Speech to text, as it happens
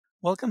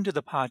Welcome to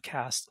the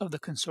podcast of the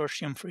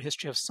Consortium for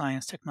History of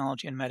Science,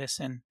 Technology, and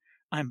Medicine.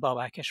 I'm Bob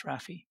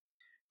Akishrafi.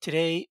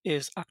 Today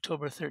is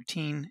October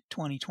 13,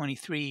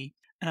 2023,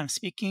 and I'm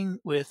speaking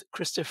with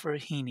Christopher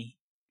Heaney.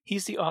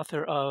 He's the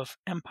author of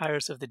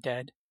Empires of the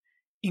Dead,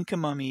 Inca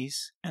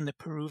Mummies, and the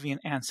Peruvian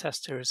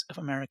Ancestors of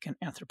American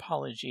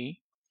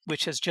Anthropology,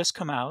 which has just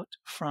come out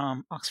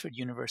from Oxford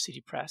University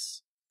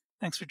Press.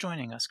 Thanks for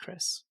joining us,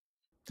 Chris.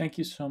 Thank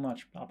you so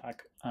much,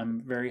 Babak.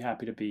 I'm very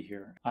happy to be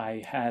here.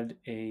 I had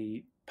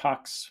a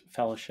Pox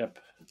Fellowship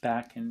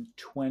back in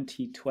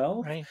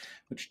 2012, Right.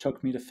 which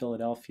took me to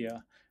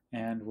Philadelphia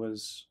and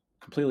was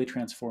completely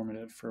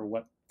transformative for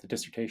what the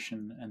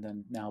dissertation and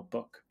then now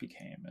book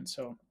became. And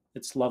so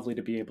it's lovely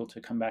to be able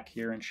to come back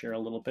here and share a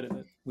little bit of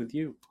it with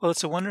you. Well,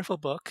 it's a wonderful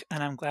book,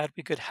 and I'm glad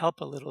we could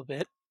help a little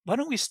bit. Why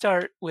don't we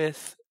start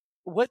with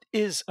what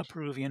is a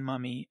Peruvian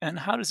mummy, and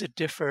how does it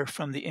differ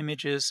from the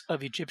images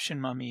of Egyptian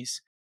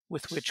mummies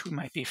with which we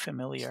might be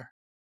familiar?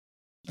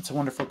 That's a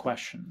wonderful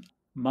question.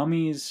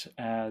 Mummies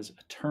as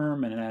a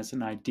term and as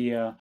an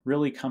idea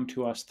really come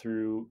to us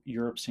through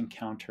Europe's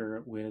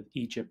encounter with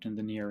Egypt and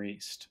the Near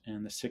East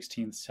in the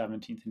 16th,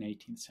 17th, and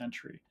 18th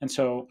century. And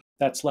so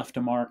that's left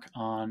a mark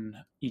on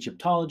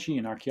Egyptology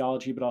and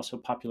archaeology, but also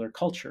popular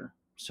culture,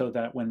 so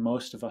that when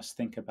most of us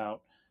think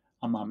about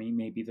a mummy,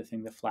 maybe the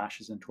thing that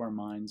flashes into our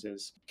minds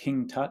is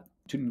King Tut,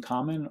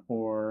 Tutankhamun,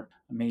 or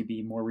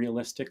maybe more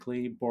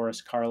realistically,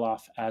 Boris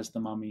Karloff as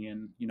the mummy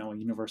in, a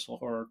universal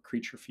horror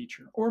creature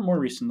feature, or more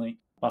recently,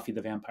 Buffy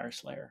the Vampire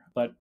Slayer.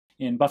 But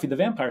in Buffy the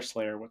Vampire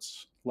Slayer,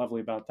 what's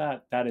lovely about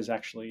that is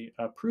actually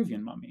a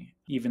Peruvian mummy,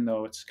 even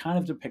though it's kind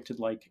of depicted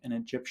like an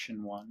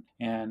Egyptian one.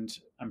 And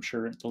I'm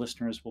sure the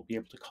listeners will be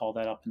able to call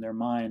that up in their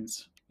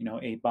minds,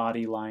 a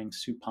body lying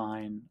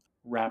supine,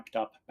 wrapped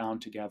up,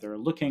 bound together,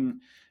 looking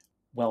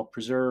well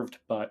preserved,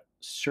 but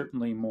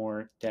certainly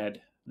more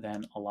dead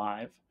than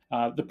alive.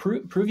 The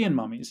Peruvian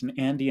mummies and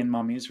Andean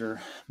mummies,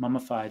 or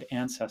mummified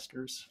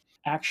ancestors,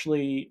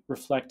 actually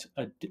reflect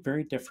a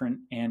very different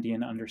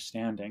Andean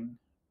understanding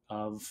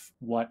of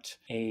what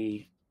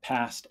a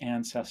past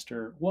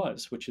ancestor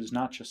was, which is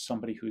not just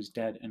somebody who's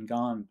dead and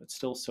gone, but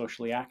still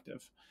socially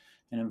active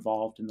and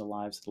involved in the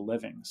lives of the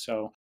living.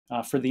 So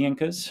for the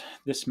Incas,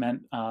 this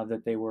meant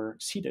that they were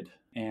seated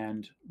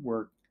and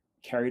were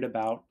carried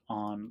about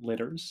on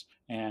litters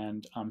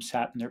and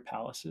sat in their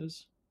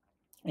palaces.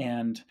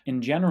 And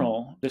in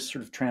general, this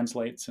sort of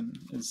translates and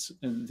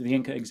the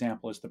Inca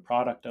example is the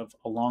product of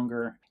a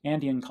longer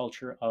Andean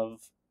culture of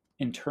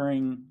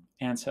interring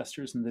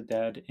ancestors and the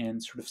dead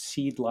in sort of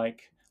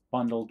seed-like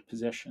bundled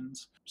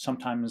positions.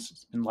 Sometimes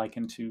it's been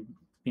likened to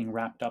being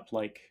wrapped up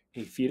like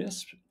a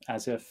fetus,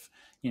 as if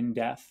in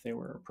death they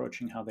were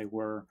approaching how they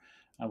were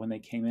when they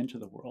came into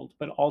the world,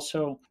 but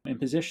also in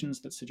positions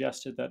that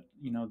suggested that,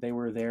 they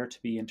were there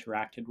to be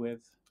interacted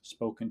with,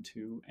 spoken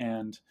to,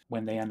 and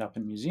when they end up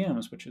in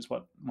museums, which is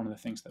one of the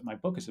things that my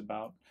book is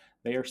about,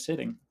 they are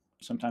sitting,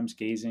 sometimes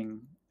gazing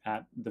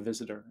at the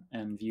visitor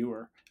and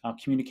viewer,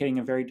 communicating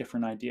a very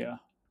different idea,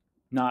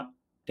 not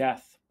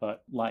death,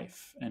 but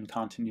life and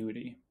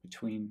continuity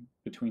between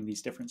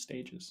these different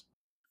stages.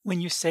 When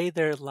you say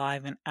they're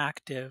live and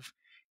active,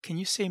 can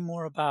you say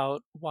more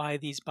about why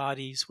these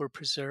bodies were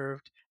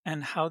preserved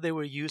and how they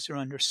were used or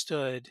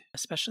understood,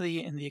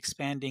 especially in the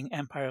expanding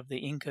empire of the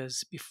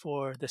Incas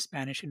before the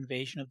Spanish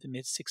invasion of the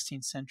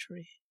mid-16th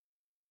century?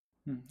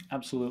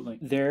 Absolutely.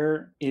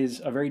 There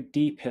is a very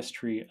deep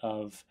history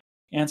of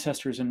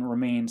ancestors and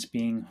remains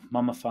being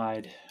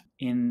mummified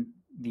in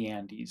the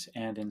Andes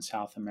and in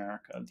South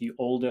America. The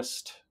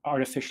oldest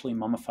artificially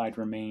mummified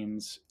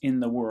remains in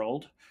the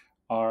world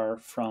are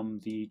from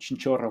the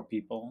Chinchorro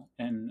people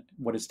in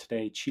what is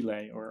today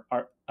Chile or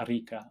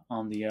Arica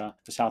on the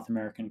South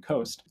American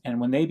coast. And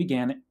when they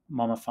began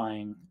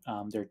mummifying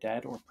their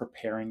dead or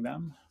preparing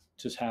them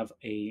to have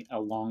a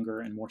longer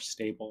and more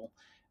stable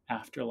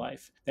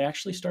afterlife, they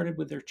actually started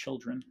with their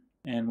children.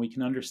 And we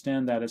can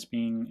understand that as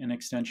being an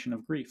extension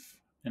of grief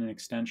and an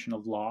extension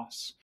of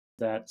loss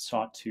that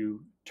sought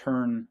to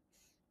turn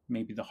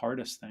maybe the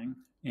hardest thing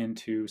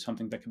into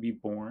something that could be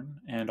born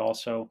and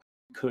also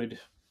could.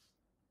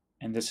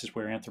 And this is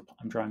where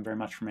I'm drawing very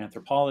much from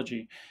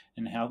anthropology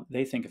and how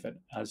they think of it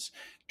as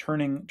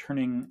turning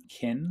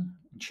kin,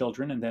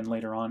 children, and then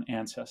later on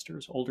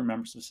ancestors, older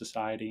members of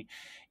society,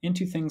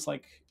 into things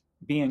like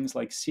beings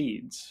like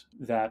seeds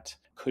that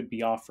could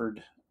be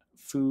offered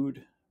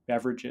food,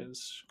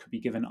 beverages, could be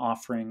given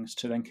offerings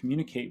to then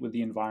communicate with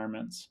the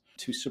environments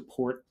to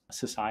support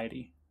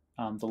society,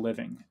 the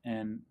living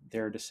and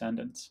their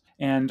descendants.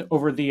 And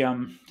over the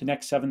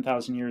next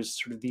 7,000 years,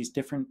 sort of these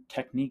different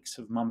techniques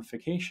of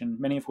mummification,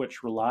 many of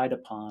which relied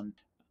upon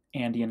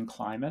Andean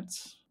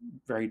climates,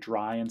 very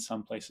dry in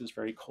some places,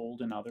 very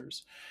cold in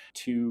others,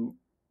 to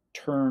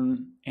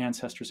turn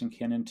ancestors and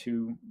kin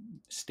into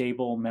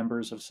stable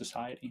members of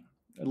society,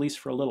 at least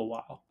for a little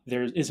while.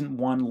 There isn't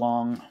one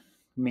long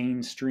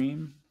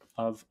mainstream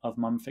of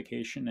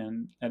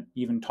mummification, and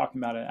even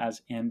talking about it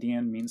as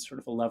Andean means sort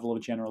of a level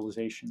of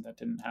generalization that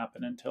didn't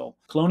happen until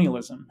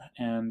colonialism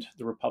and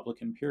the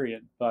Republican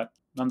period. But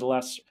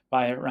nonetheless,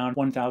 by around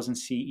 1000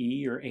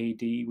 CE or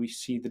AD, we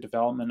see the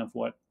development of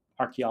what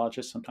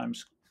archaeologists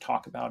sometimes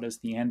talk about as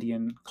the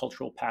Andean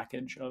cultural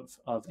package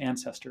of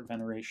ancestor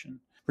veneration,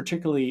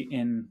 particularly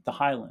in the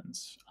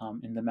highlands,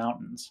 in the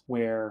mountains,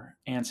 where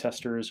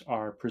ancestors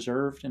are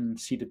preserved in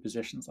seated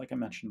positions, like I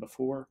mentioned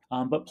before,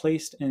 but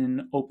placed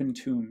in open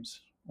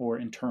tombs or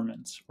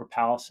interments or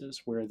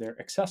palaces where they're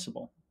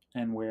accessible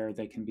and where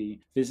they can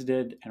be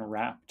visited and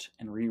wrapped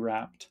and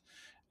rewrapped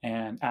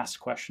and asked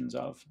questions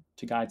of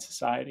to guide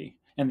society.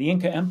 And the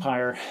Inca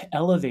Empire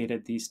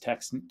elevated these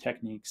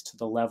techniques to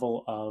the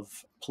level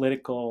of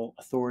political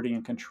authority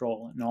and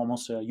control in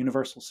almost a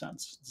universal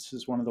sense. This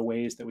is one of the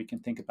ways that we can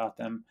think about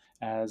them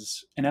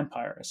as an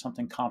empire, as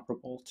something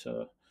comparable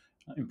to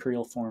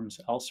imperial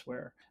forms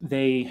elsewhere.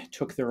 They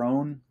took their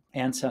own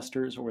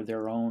ancestors or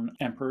their own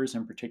emperors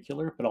in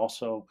particular, but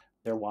also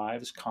their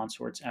wives,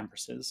 consorts,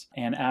 empresses,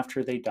 and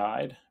after they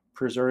died,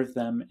 preserved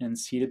them in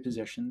seated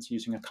positions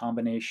using a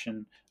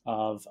combination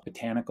of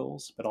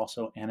botanicals, but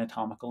also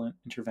anatomical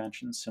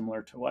interventions,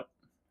 similar to what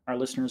our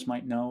listeners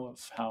might know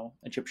of how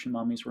Egyptian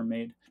mummies were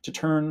made, to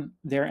turn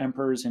their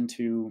emperors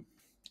into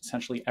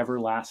essentially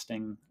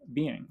everlasting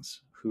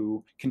beings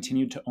who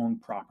continued to own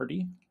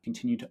property,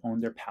 continued to own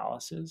their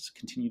palaces,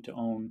 continued to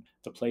own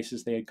the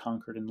places they had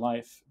conquered in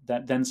life,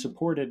 that then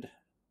supported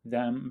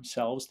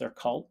themselves, their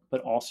cult, but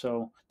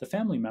also the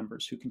family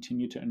members who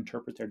continue to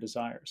interpret their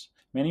desires,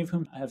 many of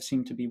whom have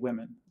seemed to be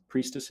women.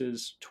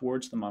 Priestesses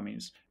towards the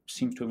mummies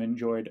seem to have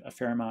enjoyed a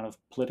fair amount of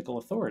political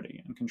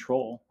authority and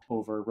control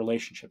over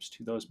relationships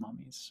to those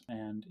mummies.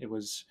 And it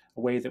was a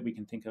way that we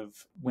can think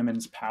of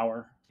women's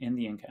power in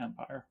the Inca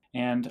Empire.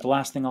 And the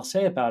last thing I'll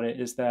say about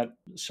it is that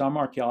some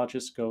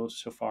archaeologists go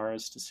so far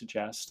as to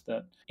suggest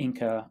that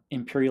Inca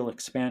imperial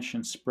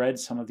expansion spread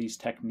some of these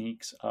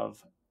techniques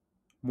of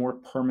more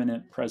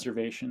permanent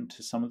preservation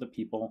to some of the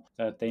people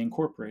that they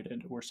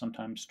incorporated or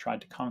sometimes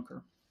tried to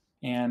conquer.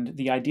 And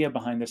the idea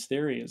behind this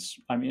theory is,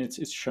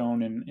 it's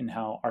shown in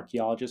how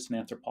archaeologists and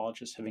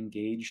anthropologists have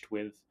engaged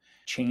with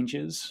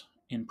changes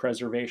in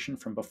preservation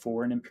from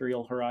before an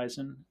imperial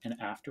horizon and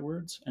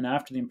afterwards. And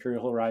after the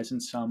imperial horizon,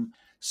 some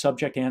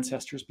subject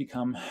ancestors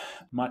become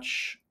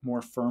much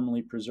more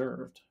firmly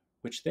preserved,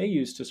 which they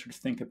use to sort of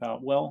think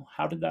about, well,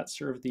 how did that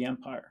serve the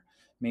empire?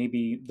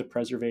 Maybe the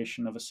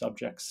preservation of a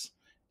subject's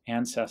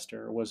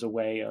ancestor was a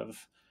way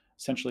of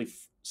essentially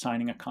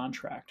signing a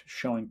contract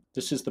showing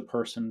this is the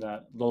person,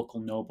 that local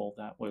noble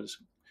that was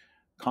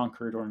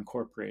conquered or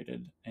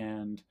incorporated,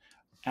 and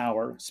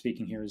our,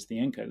 speaking here as the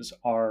Incas,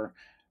 our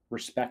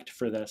respect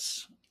for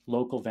this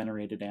local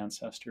venerated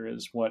ancestor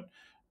is what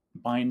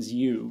binds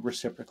you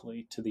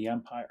reciprocally to the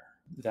empire,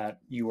 that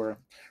you are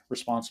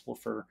responsible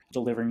for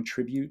delivering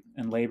tribute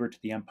and labor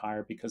to the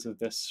empire because of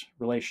this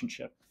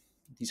relationship,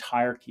 these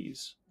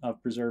hierarchies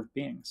of preserved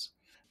beings.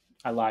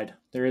 I lied.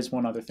 There is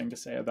one other thing to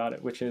say about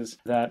it, which is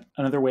that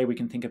another way we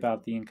can think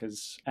about the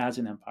Incas as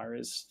an empire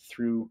is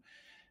through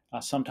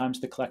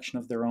sometimes the collection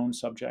of their own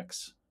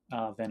subjects'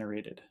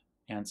 venerated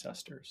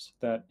ancestors.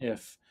 That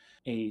if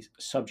a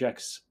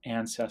subject's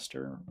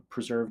ancestor,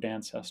 preserved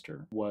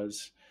ancestor,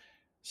 was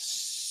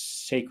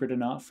sacred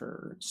enough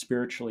or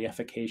spiritually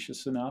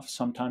efficacious enough,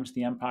 sometimes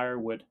the empire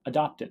would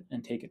adopt it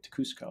and take it to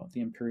Cusco,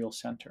 the imperial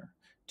center,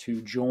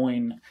 to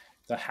join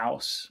the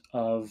house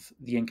of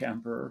the Inca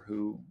emperor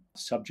who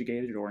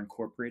subjugated or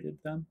incorporated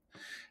them,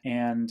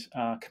 and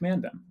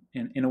command them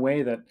in a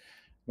way that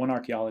one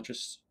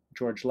archaeologist,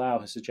 George Lau,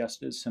 has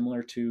suggested is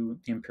similar to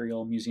the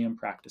imperial museum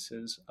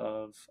practices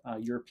of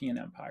European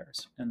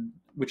empires, and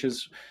which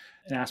is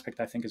an aspect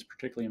I think is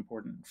particularly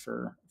important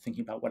for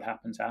thinking about what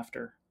happens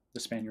after the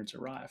Spaniards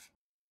arrive.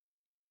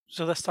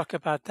 So let's talk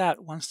about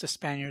that. Once the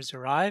Spaniards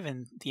arrive,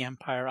 and the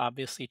empire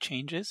obviously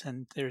changes,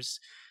 and there's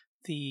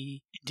the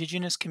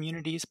indigenous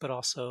communities, but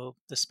also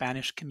the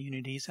Spanish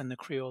communities and the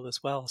Creole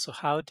as well. So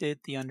how did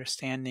the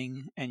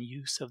understanding and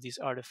use of these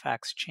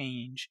artifacts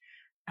change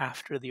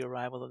after the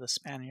arrival of the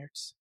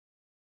Spaniards?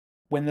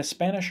 When the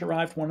Spanish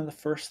arrived, one of the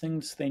first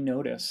things they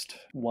noticed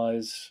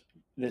was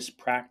this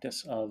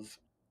practice of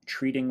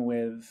treating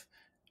with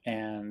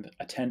and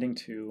attending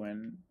to,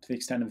 and to the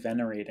extent of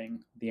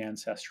venerating, the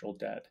ancestral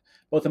dead,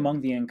 both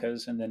among the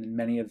Incas and then in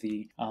many of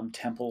the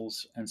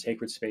temples and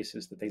sacred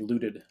spaces that they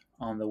looted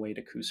on the way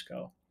to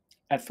Cusco.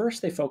 At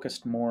first, they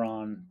focused more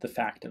on the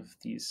fact of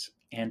these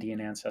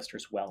Andean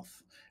ancestors'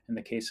 wealth. In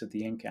the case of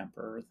the Inca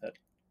emperor, that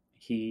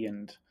he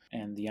and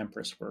the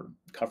empress were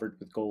covered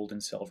with gold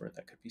and silver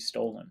that could be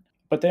stolen.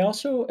 But they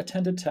also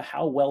attended to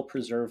how well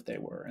preserved they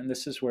were. And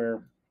this is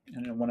where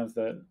one of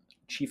the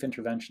chief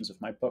interventions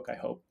of my book, I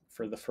hope,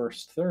 for the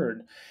first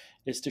third,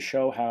 is to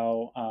show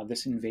how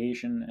this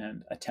invasion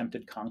and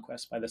attempted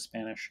conquest by the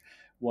Spanish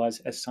was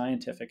as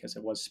scientific as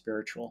it was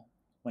spiritual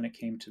when it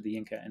came to the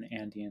Inca and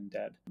Andean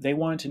dead. They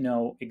wanted to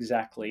know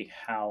exactly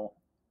how,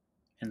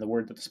 and the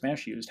word that the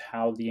Spanish used,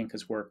 how the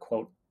Incas were,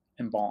 quote,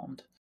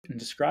 embalmed. In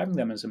describing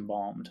them as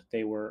embalmed,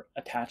 they were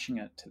attaching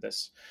it to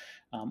this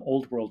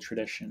old world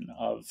tradition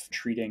of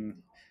treating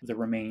the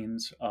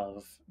remains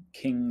of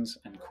kings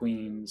and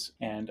queens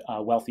and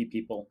wealthy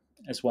people,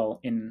 as well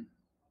in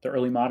the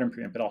early modern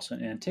period, but also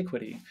in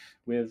antiquity,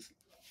 with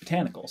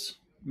botanicals,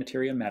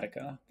 materia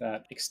medica,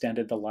 that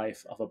extended the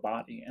life of a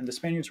body. And the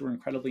Spaniards were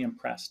incredibly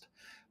impressed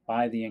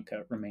by the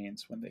Inca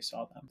remains when they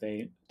saw them.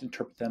 They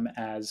interpret them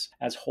as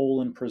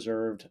whole and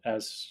preserved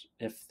as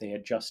if they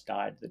had just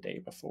died the day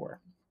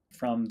before.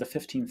 From the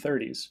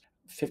 1530s,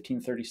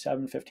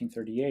 1537,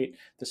 1538,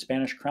 the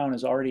Spanish crown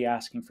is already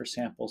asking for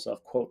samples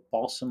of, quote,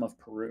 balsam of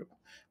Peru,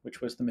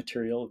 which was the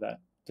material that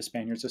the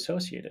Spaniards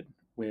associated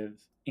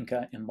with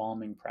Inca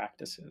embalming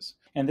practices.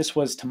 And this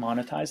was to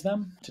monetize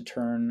them, to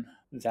turn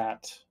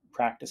that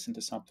practice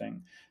into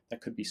something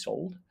that could be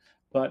sold.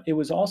 But it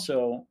was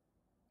also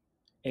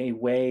a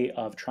way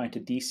of trying to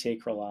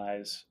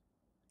desacralize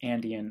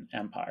Andean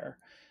empire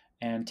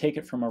and take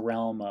it from a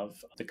realm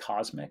of the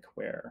cosmic,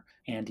 where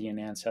Andean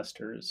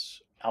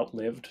ancestors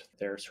outlived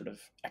their sort of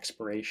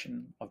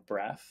expiration of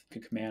breath,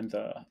 could command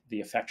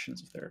the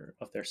affections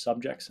of their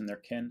subjects and their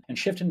kin, and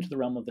shift into the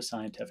realm of the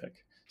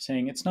scientific,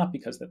 saying it's not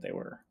because that they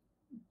were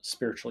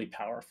spiritually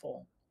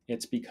powerful,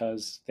 it's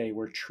because they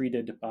were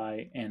treated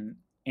by an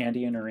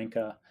Andean or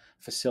Inca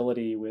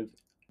facility with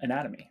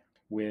anatomy,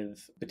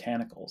 with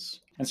botanicals.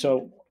 And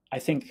so I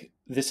think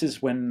this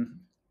is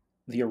when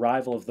the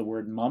arrival of the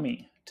word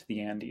mummy to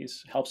the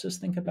Andes helps us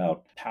think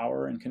about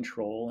power and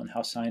control, and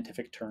how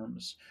scientific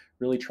terms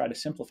really try to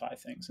simplify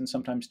things and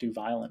sometimes do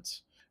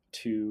violence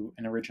to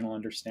an original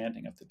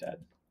understanding of the dead.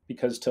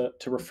 Because to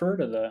refer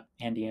to the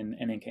Andean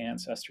and Inca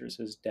ancestors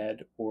as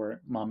dead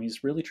or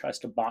mummies really tries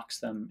to box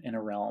them in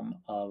a realm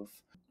of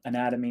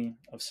anatomy,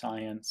 of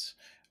science,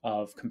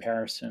 of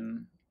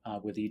comparison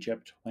with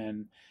Egypt,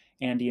 when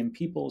Andean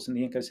peoples and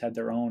the Incas had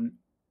their own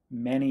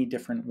many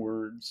different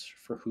words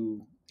for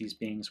who these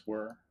beings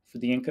were. For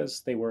the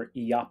Incas, they were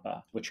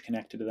Iyapa, which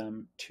connected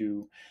them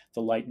to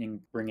the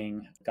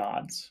lightning-bringing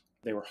gods.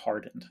 They were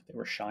hardened, they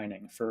were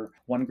shining. For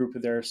one group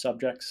of their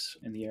subjects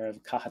in the era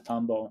of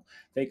Cajatambo,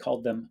 they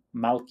called them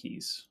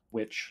Malquis,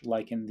 which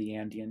likened the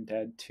Andean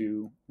dead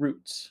to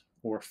roots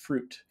or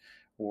fruit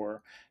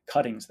or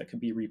cuttings that could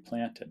be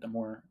replanted, a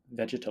more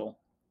vegetal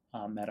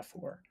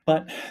metaphor.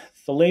 But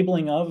the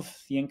labeling of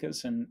the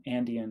Incas and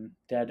Andean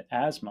dead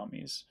as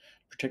mummies,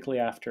 particularly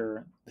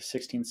after the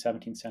 16th,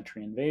 17th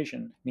century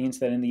invasion, means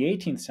that in the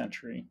 18th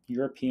century,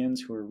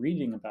 Europeans who were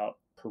reading about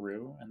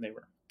Peru, and they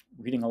were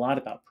reading a lot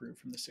about Peru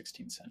from the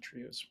 16th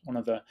century, it was one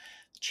of the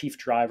chief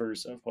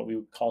drivers of what we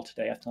would call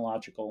today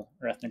ethnological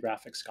or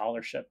ethnographic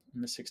scholarship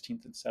in the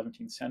 16th and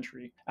 17th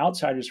century.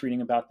 Outsiders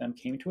reading about them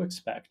came to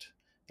expect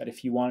that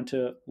if you wanted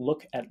to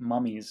look at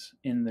mummies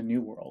in the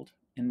New World,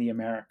 in the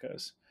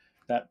Americas,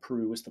 that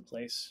Peru was the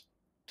place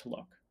to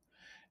look.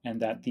 And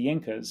that the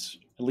Incas,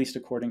 at least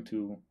according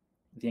to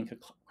the Inca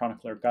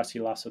chronicler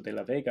Garcilaso de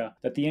la Vega,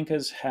 that the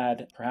Incas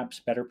had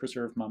perhaps better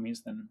preserved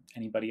mummies than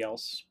anybody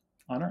else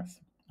on Earth,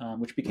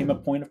 which became a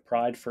point of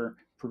pride for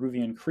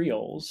Peruvian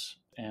Creoles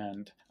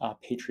and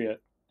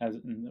patriot, as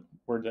in the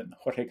word that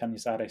Jorge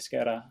Cañizares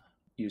Esquerra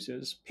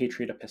uses,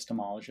 patriot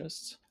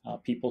epistemologists,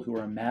 people who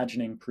are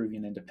imagining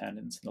Peruvian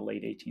independence in the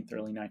late 18th,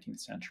 early 19th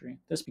century.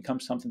 This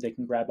becomes something they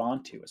can grab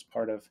onto as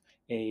part of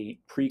a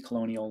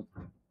pre-colonial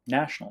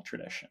national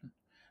tradition,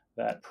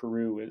 that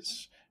Peru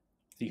is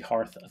the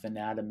hearth of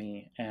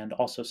anatomy and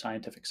also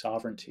scientific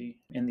sovereignty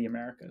in the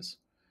Americas,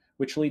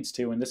 which leads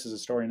to, and this is a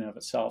story in and of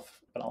itself,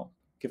 but I'll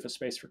give a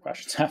space for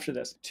questions after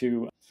this,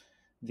 to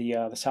the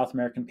South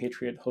American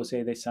patriot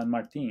José de San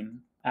Martín,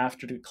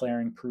 after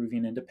declaring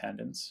Peruvian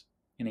independence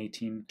in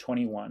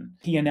 1821.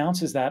 He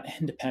announces that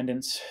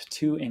independence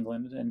to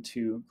England and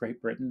to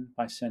Great Britain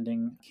by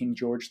sending King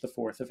George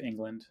IV of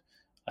England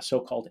a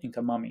so-called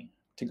Inca mummy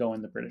to go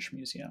in the British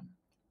Museum,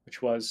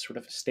 which was sort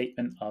of a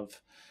statement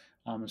of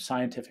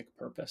scientific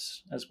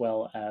purpose as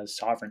well as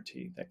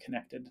sovereignty that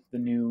connected the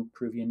new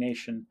Peruvian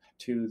nation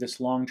to this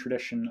long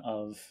tradition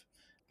of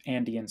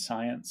Andean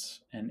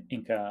science and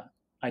Inca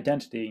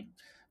identity,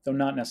 though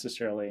not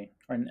necessarily,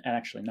 or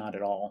actually not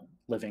at all,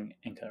 living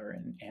Inca or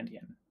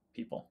Andean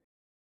people.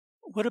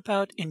 What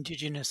about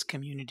indigenous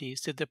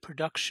communities? Did the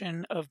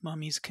production of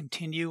mummies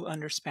continue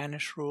under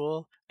Spanish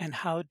rule? And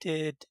how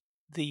did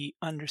the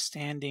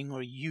understanding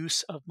or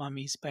use of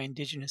mummies by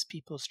indigenous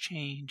peoples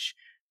change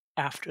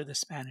after the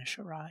Spanish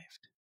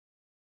arrived?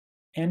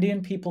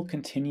 Andean people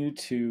continued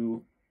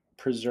to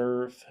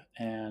preserve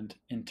and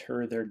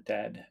inter their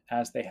dead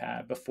as they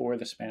had before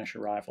the Spanish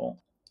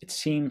arrival, it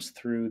seems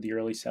through the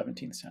early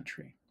 17th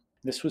century.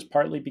 This was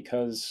partly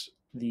because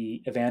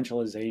the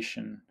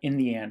evangelization in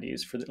the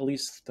Andes, for at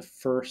least the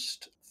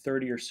first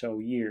 30 or so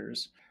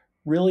years,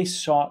 really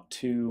sought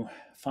to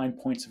find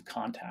points of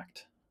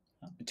contact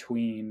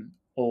between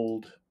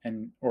old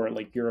or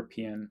like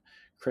European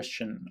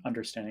Christian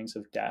understandings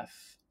of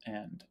death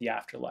and the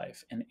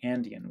afterlife and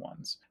Andean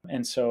ones.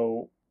 And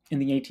so in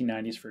the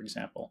 1890s, for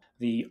example,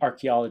 the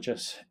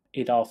archaeologist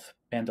Adolphe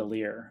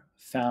Bandelier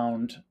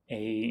found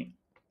a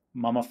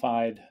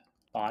mummified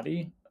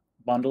body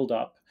bundled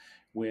up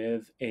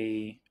with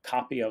a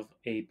copy of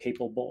a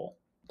papal bull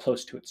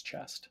close to its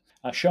chest,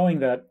 showing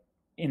that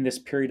in this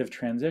period of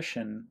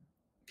transition,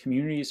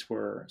 communities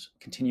were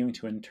continuing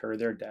to inter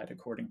their dead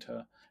according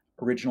to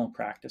original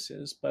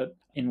practices, but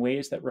in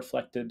ways that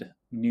reflected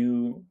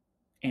new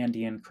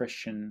Andean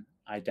Christian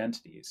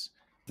identities.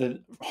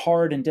 The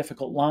hard and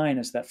difficult line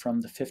is that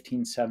from the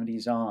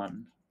 1570s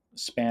on,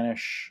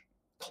 Spanish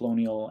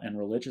colonial and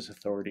religious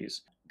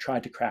authorities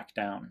tried to crack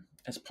down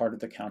as part of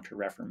the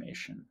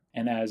Counter-Reformation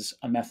and as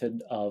a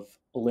method of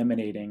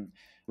eliminating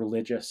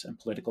religious and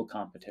political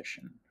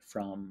competition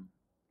from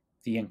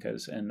the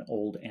Incas and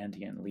old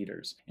Andean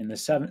leaders. In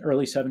the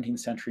early 17th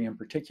century in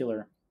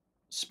particular,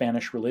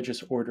 Spanish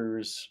religious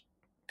orders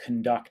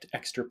conduct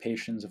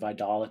extirpations of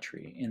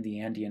idolatry in the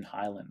Andean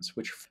highlands,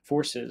 which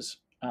forces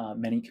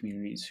many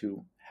communities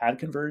who had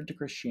converted to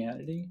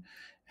Christianity,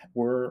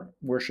 were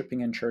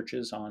worshiping in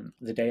churches on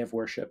the day of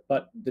worship,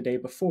 but the day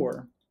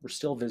before were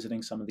still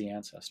visiting some of the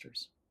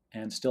ancestors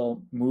and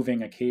still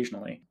moving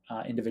occasionally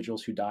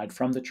individuals who died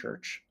from the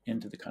church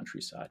into the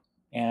countryside.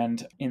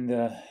 And in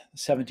the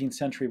 17th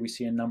century, we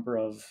see a number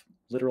of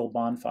literal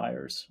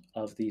bonfires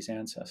of these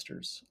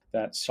ancestors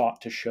that sought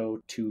to show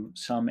to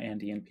some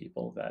Andean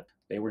people that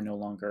they were no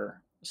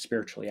longer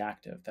spiritually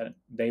active, that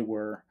they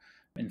were,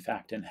 in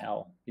fact, in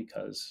hell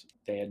because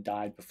they had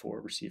died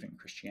before receiving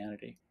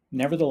Christianity.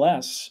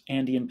 Nevertheless,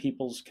 Andean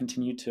peoples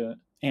continued to,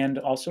 and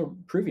also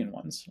Peruvian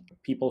ones,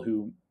 people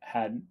who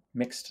had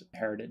mixed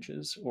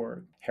heritages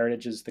or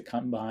heritages that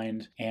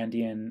combined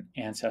Andean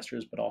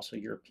ancestors but also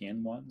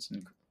European ones,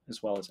 and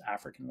as well as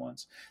African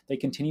ones, they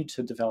continued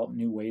to develop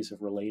new ways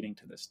of relating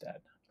to this dead.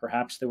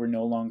 Perhaps they were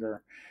no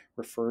longer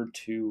referred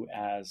to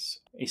as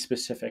a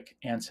specific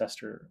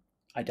ancestor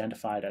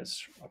identified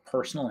as a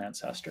personal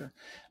ancestor,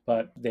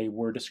 but they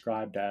were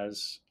described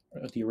as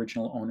the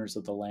original owners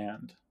of the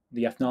land.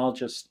 The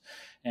ethnologist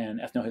and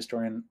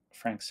ethnohistorian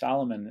Frank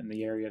Salomon, in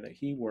the area that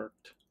he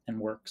worked and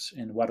works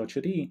in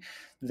Huarochirí,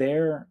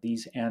 there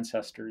these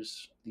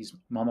ancestors, these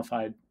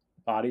mummified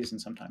bodies and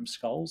sometimes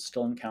skulls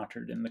still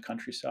encountered in the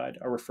countryside,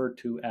 are referred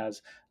to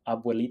as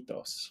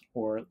abuelitos,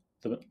 or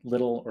the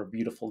little or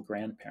beautiful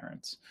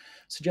grandparents,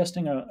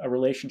 suggesting a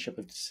relationship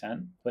of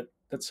descent, but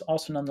that's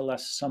also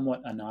nonetheless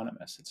somewhat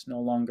anonymous. It's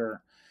no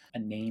longer a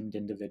named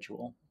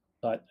individual,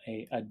 but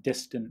a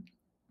distant,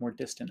 more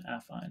distant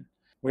affine.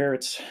 Where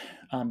it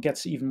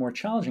gets even more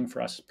challenging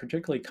for us,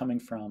 particularly coming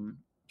from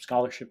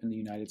scholarship in the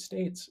United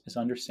States, is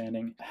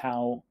understanding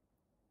how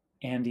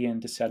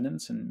Andean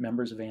descendants and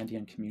members of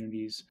Andean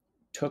communities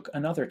took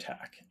another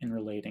tack in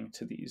relating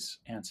to these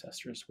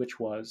ancestors, which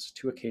was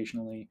to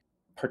occasionally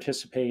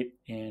participate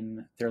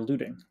in their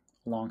looting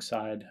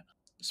alongside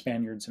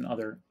Spaniards and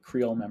other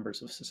Creole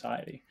members of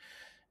society.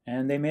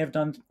 And they may have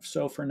done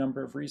so for a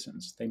number of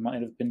reasons. They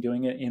might have been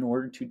doing it in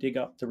order to dig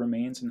up the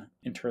remains and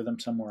inter them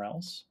somewhere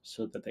else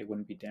so that they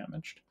wouldn't be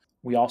damaged.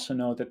 We also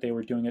know that they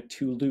were doing it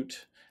to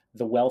loot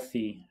the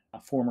wealthy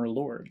former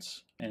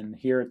lords. And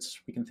here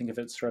we can think of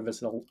it sort of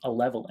as a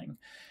leveling.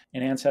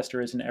 An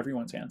ancestor isn't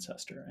everyone's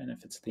ancestor. And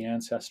if it's the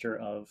ancestor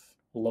of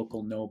a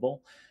local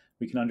noble,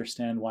 we can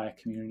understand why a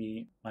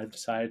community might have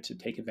decided to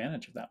take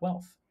advantage of that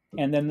wealth.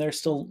 And then there's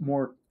still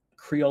more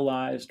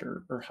creolized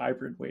or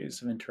hybrid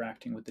ways of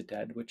interacting with the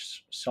dead,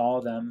 which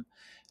saw them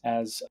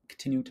as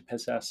continuing to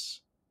possess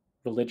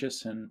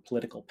religious and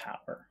political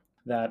power,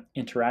 that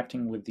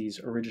interacting with these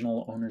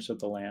original owners of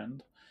the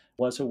land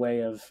was a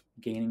way of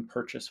gaining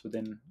purchase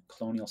within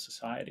colonial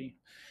society.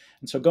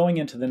 And so going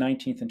into the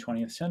 19th and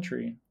 20th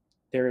century,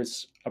 there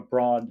is a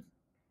broad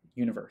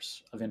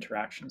universe of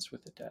interactions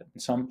with the dead. In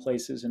some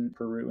places in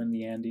Peru and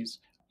the Andes,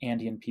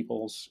 Andean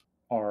peoples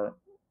are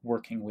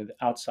working with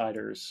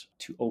outsiders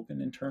to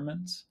open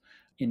interments,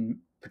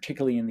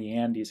 particularly in the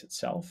Andes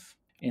itself.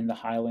 In the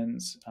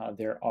highlands,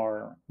 there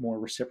are more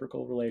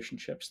reciprocal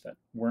relationships that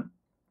weren't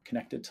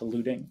connected to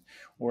looting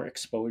or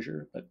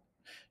exposure, but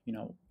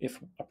if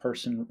a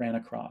person ran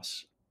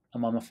across a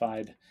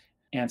mummified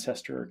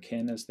ancestor or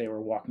kin as they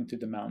were walking through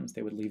the mountains,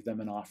 they would leave them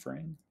an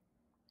offering.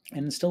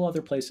 And in still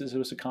other places, it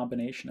was a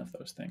combination of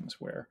those things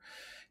where,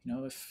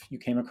 if you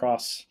came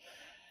across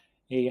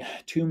a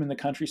tomb in the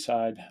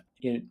countryside,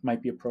 it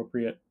might be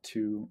appropriate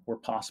or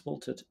possible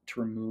to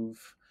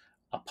remove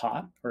a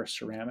pot or a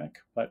ceramic,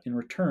 but in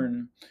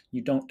return,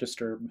 you don't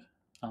disturb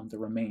the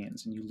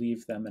remains and you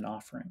leave them an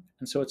offering.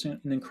 And so it's an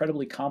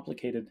incredibly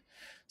complicated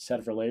set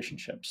of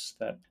relationships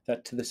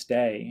that to this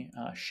day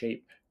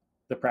shape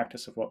the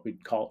practice of what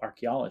we'd call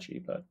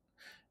archaeology. But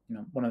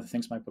one of the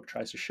things my book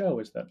tries to show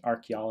is that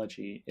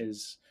archaeology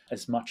is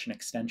as much an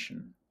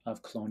extension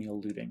of colonial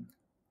looting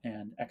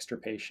and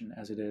extirpation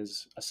as it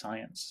is a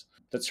science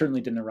that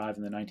certainly didn't arrive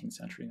in the 19th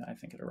century. I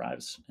think it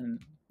arrives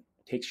and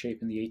takes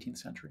shape in the 18th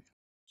century.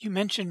 You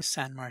mentioned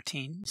San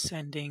Martin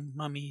sending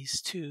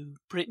mummies to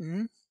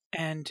Britain,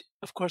 and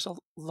of course a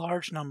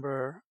large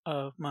number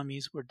of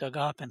mummies were dug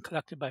up and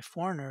collected by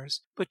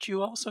foreigners, but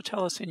you also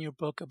tell us in your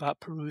book about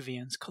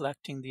Peruvians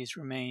collecting these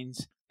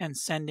remains and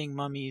sending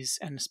mummies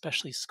and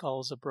especially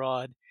skulls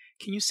abroad.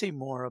 Can you say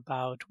more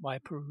about why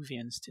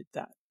Peruvians did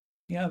that?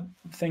 Yeah,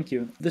 thank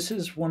you. This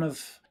is one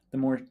of the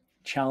more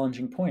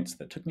challenging points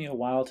that took me a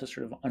while to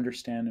sort of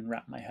understand and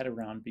wrap my head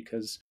around,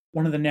 because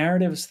one of the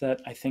narratives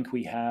that I think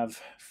we have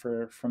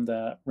from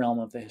the realm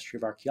of the history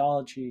of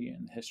archaeology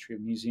and the history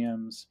of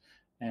museums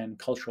and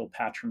cultural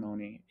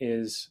patrimony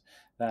is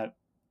that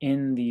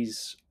in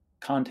these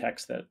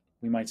contexts that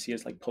we might see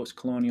as like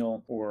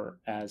post-colonial or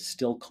as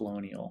still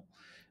colonial,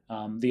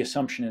 the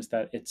assumption is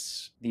that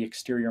it's the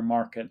exterior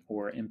market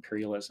or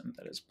imperialism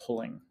that is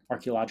pulling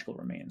archaeological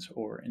remains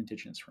or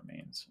indigenous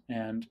remains.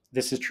 And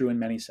this is true in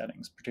many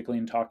settings, particularly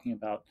in talking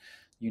about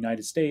the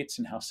United States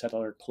and how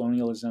settler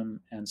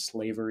colonialism and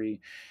slavery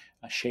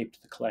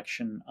shaped the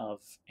collection of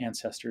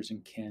ancestors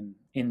and kin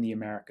in the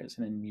Americas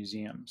and in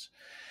museums.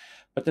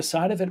 But the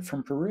side of it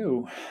from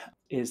Peru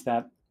is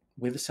that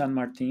with San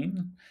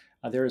Martin,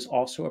 there is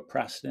also a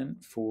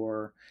precedent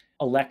for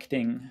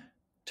electing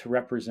to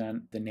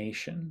represent the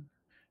nation,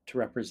 to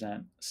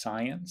represent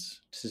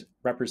science, to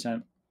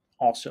represent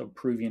also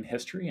Peruvian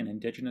history and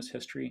indigenous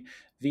history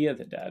via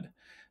the dead,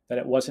 that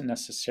it wasn't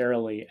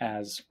necessarily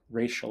as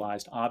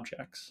racialized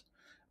objects,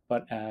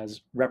 but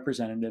as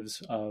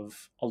representatives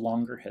of a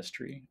longer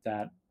history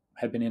that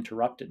had been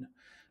interrupted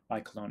by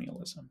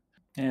colonialism.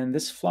 And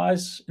this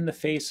flies in the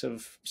face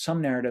of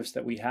some narratives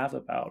that we have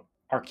about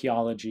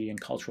archaeology and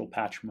cultural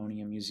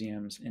patrimony and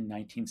museums in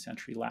 19th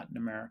century Latin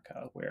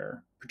America,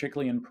 where,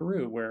 particularly in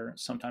Peru, where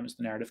sometimes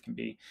the narrative can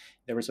be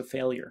there was a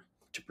failure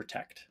to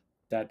protect,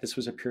 that this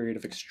was a period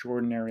of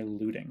extraordinary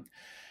looting.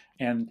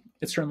 And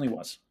it certainly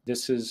was.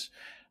 This is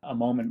a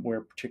moment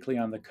where, particularly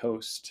on the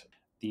coast,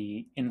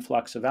 the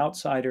influx of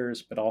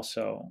outsiders, but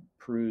also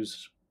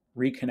Peru's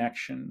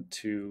reconnection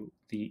to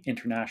the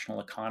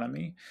international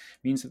economy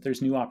means that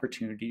there's new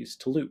opportunities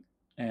to loot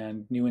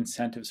and new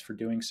incentives for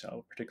doing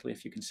so, particularly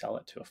if you can sell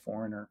it to a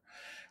foreigner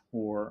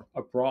or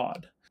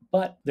abroad.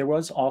 But there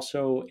was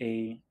also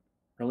a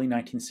early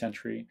 19th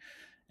century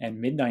and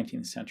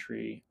mid-19th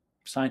century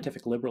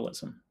scientific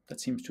liberalism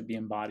that seems to be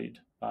embodied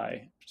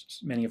by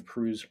many of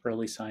Peru's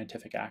early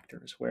scientific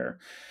actors, where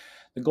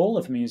the goal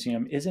of a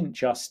museum isn't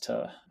just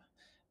to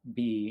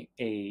be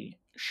a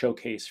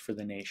showcase for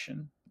the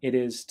nation. It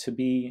is to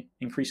be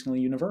increasingly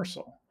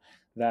universal,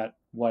 that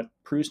what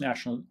Peru's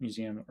National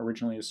Museum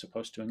originally is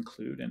supposed to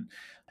include, and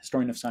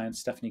historian of science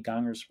Stephanie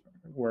Ganger's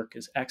work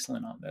is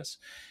excellent on this,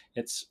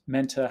 it's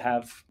meant to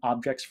have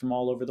objects from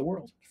all over the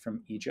world,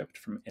 from Egypt,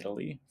 from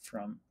Italy,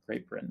 from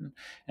Great Britain.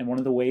 And one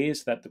of the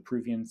ways that the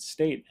Peruvian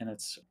state and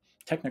its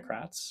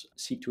technocrats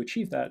seek to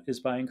achieve that is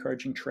by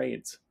encouraging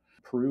trades.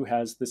 Peru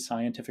has the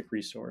scientific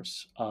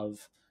resource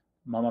of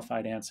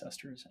mummified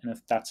ancestors. And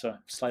if that's a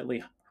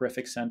slightly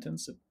horrific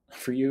sentence,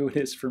 for you it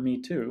is for me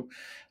too.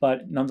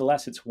 But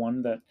nonetheless, it's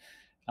one that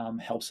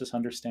helps us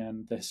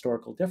understand the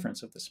historical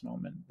difference of this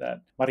moment,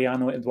 that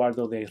Mariano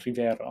Eduardo de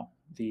Rivero,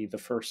 the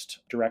first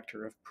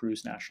director of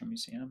Peru's National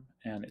Museum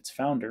and its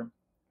founder,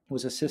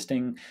 was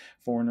assisting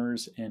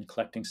foreigners in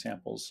collecting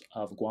samples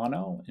of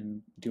guano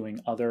and doing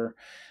other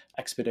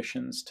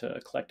expeditions to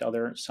collect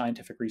other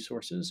scientific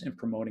resources and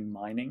promoting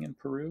mining in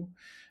Peru.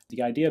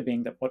 The idea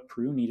being that what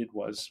Peru needed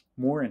was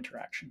more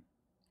interaction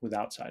with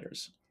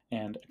outsiders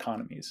and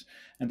economies,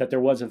 and that there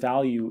was a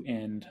value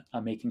in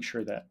making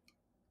sure that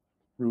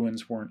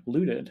ruins weren't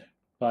looted,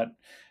 but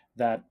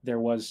that there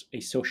was a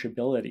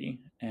sociability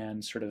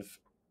and sort of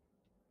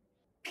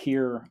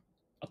peer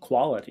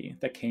equality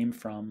that came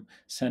from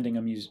sending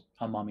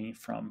a mummy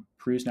from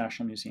Peru's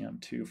National Museum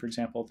to, for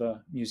example, the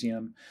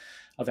Museum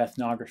of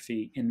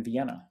Ethnography in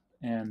Vienna,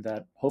 and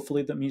that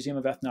hopefully the Museum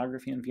of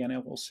Ethnography in Vienna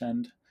will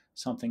send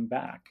something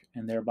back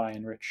and thereby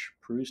enrich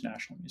Peru's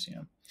National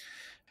Museum.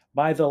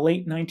 By the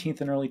late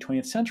 19th and early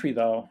 20th century,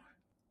 though,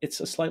 it's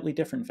a slightly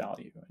different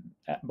value.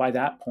 And by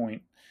that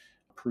point,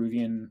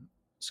 Peruvian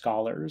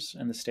scholars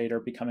and the state are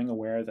becoming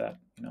aware that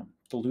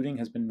the looting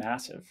has been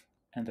massive,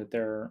 and that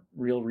there are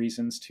real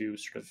reasons to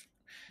sort of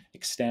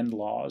extend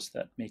laws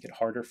that make it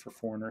harder for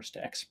foreigners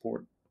to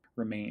export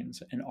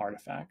remains and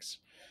artifacts.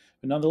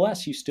 But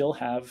nonetheless, you still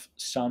have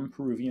some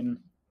Peruvian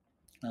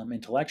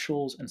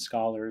intellectuals and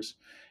scholars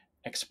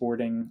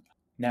exporting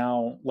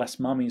now less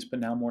mummies, but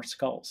now more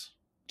skulls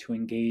to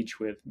engage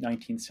with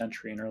 19th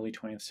century and early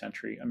 20th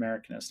century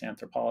Americanist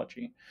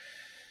anthropology.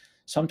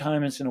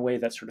 Sometimes in a way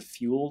that sort of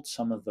fueled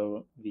some of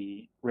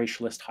the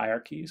racialist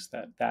hierarchies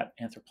that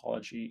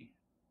anthropology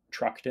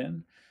trucked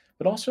in,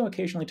 but also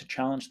occasionally to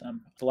challenge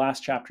them. The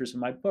last chapters of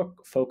my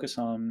book focus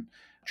on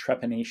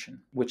trepanation,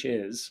 which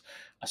is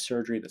a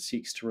surgery that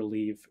seeks to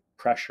relieve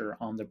pressure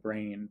on the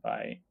brain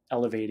by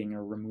elevating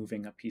or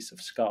removing a piece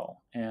of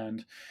skull.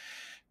 And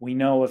we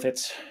know of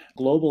its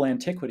global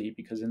antiquity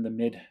because in the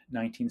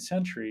mid-19th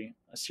century,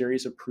 a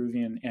series of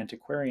Peruvian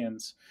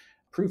antiquarians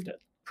proved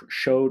it,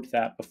 showed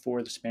that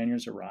before the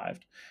Spaniards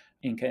arrived,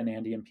 Inca and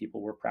Andean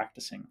people were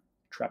practicing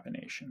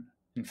trepanation.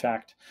 In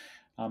fact,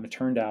 it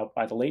turned out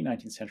by the late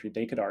 19th century,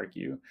 they could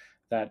argue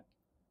that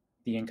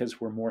the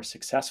Incas were more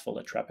successful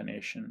at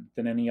trepanation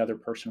than any other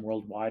person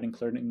worldwide,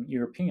 including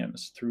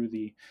Europeans, through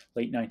the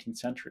late 19th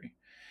century.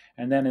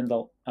 And then in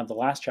the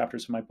last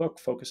chapters of my book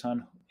focus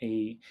on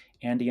an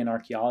Andean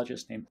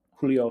archaeologist named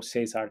Julio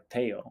Cesar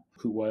Teo,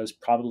 who was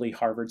probably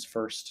Harvard's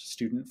first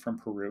student from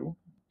Peru.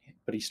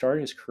 But he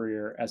started his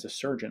career as a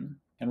surgeon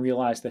and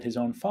realized that his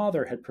own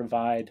father had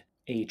provided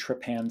a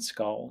trepanned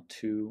skull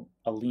to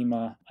a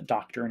Lima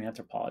doctor and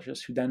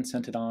anthropologist, who then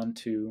sent it on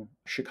to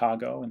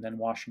Chicago and then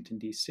Washington,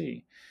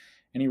 D.C.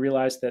 And he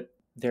realized that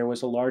there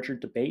was a larger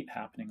debate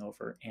happening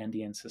over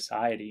Andean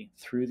society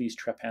through these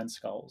trepanned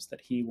skulls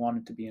that he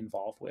wanted to be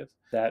involved with.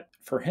 That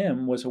for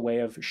him was a way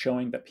of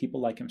showing that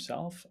people like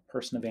himself, a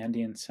person of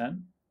Andean descent,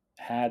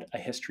 had a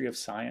history of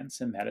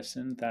science and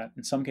medicine that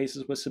in some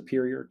cases was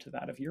superior to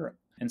that of Europe.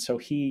 And so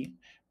he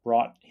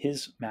brought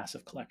his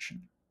massive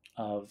collection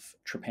of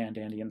trepanned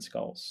Andean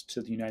skulls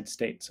to the United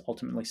States,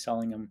 ultimately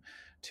selling them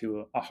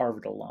to a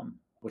Harvard alum,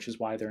 which is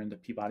why they're in the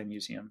Peabody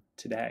Museum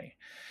today.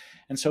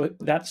 And so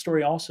that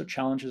story also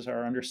challenges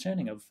our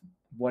understanding of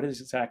what is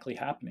exactly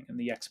happening in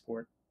the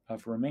export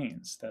of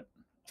remains. That,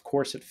 of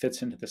course, it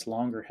fits into this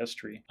longer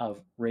history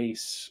of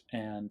race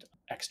and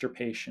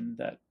extirpation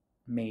that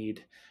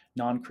made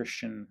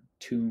non-Christian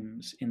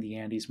tombs in the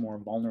Andes more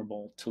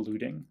vulnerable to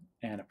looting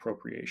and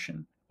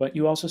appropriation. But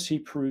you also see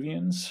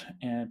Peruvians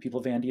and people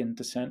of Andean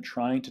descent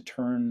trying to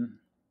turn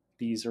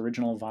these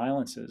original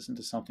violences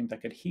into something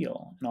that could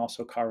heal and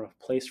also carve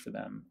a place for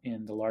them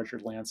in the larger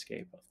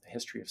landscape of the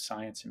history of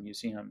science and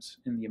museums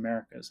in the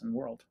Americas and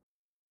world.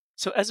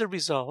 So as a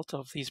result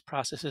of these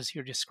processes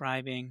you're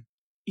describing,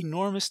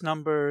 enormous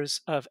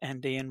numbers of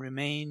Andean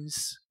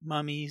remains,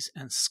 mummies,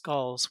 and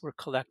skulls were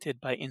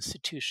collected by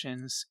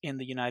institutions in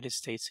the United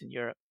States and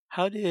Europe.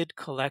 How did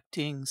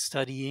collecting,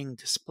 studying,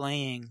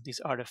 displaying these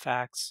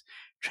artifacts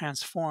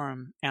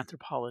transform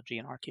anthropology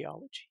and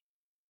archaeology?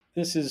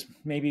 This is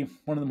maybe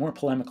one of the more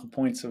polemical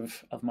points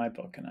of my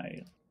book, and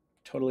I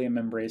totally am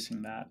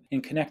embracing that.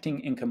 In connecting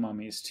Inca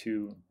mummies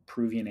to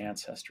Peruvian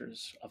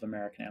ancestors of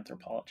American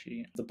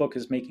anthropology, the book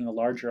is making a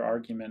larger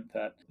argument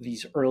that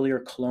these earlier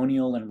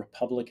colonial and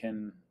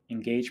republican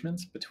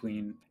engagements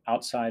between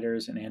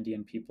outsiders and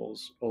Andean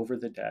peoples over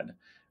the dead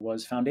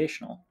was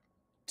foundational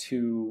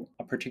to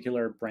a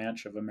particular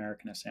branch of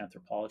Americanist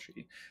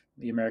anthropology,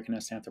 the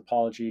Americanist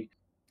anthropology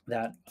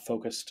that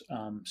focused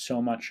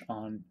so much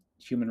on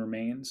human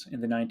remains in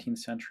the 19th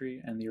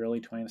century and the early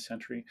 20th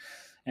century,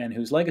 and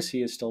whose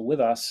legacy is still with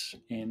us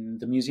in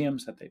the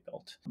museums that they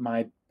built.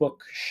 My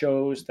book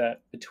shows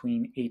that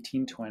between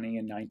 1820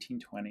 and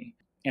 1920,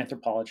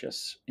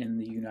 anthropologists in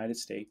the United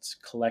States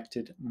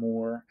collected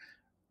more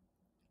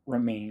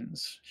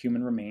remains,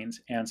 human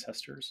remains,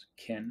 ancestors,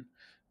 kin,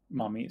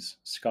 mummies,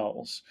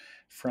 skulls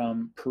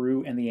from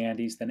Peru and the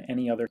Andes than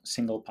any other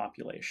single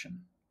population.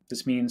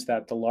 This means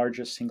that the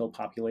largest single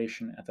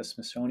population at the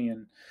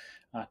Smithsonian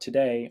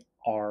today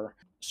are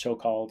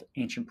so-called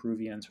ancient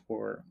Peruvians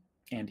or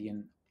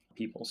Andean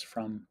peoples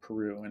from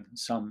Peru and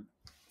some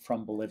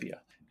from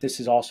Bolivia. This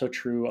is also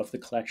true of the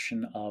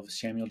collection of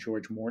Samuel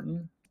George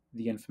Morton,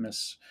 the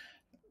infamous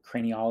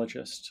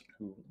craniologist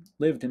who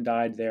lived and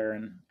died there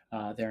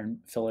in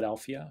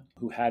Philadelphia,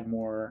 who had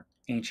more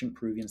ancient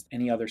Peruvians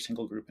than any other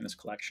single group in his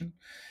collection.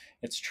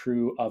 It's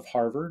true of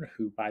Harvard,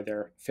 who by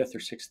their fifth or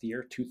sixth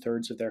year,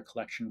 2/3 of their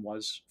collection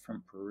was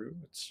from Peru.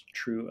 It's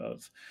true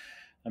of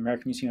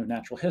American Museum of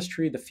Natural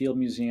History, the Field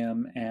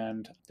Museum,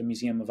 and the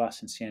Museum of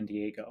Us in San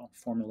Diego,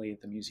 formerly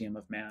the Museum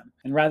of Man.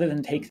 And rather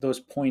than take those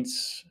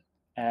points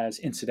as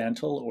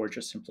incidental or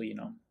just simply,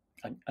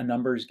 a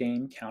numbers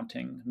game,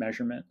 counting,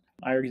 measurement,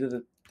 I argue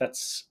that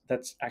that's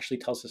actually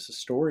tells us a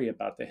story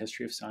about the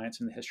history of science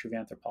and the history of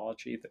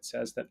anthropology that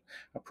says that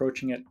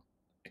approaching it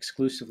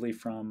exclusively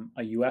from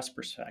a U.S.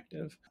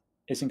 perspective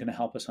isn't going to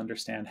help us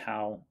understand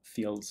how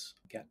fields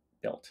get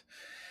built.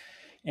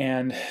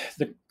 And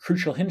the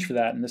crucial hinge for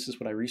that, and this is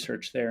what I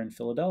researched there in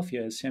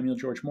Philadelphia, is Samuel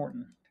George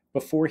Morton.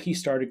 Before he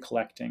started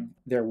collecting,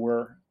 there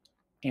were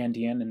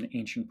Andean and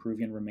ancient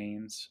Peruvian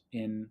remains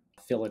in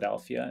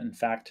Philadelphia. In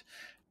fact,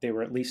 they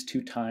were at least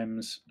 2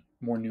 times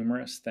more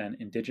numerous than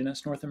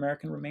indigenous North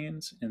American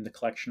remains in the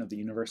collection of the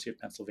University of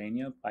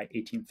Pennsylvania by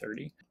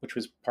 1830, which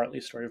was partly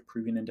a story of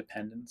Peruvian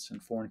independence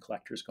and foreign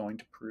collectors going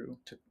to Peru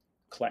to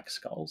collect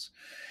skulls.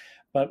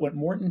 But what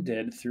Morton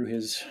did through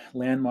his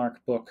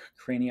landmark book,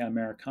 Crania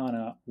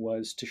Americana,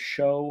 was to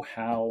show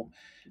how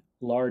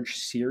large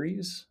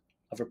series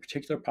of a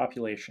particular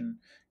population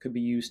could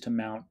be used to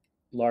mount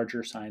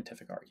larger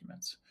scientific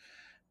arguments.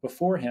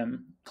 Before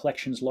him,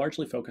 collections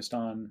largely focused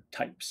on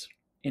types,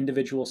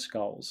 individual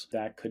skulls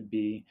that could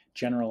be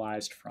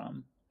generalized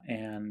from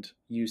and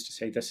used to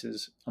say this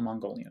is a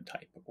Mongolian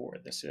type or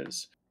this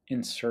is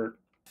insert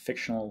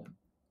fictional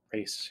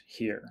race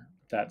here.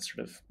 That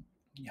sort of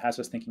has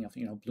us thinking of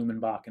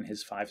Blumenbach and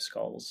his 5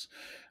 skulls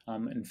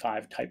and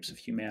 5 types of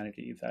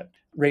humanity that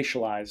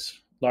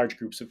racialize large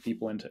groups of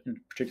people into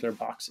particular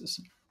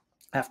boxes.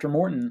 After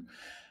Morton,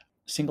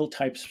 single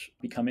types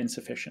become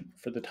insufficient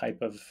for the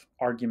type of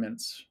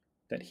arguments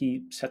that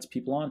he sets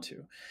people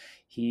onto.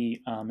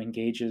 He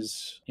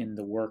engages in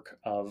the work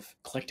of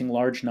collecting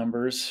large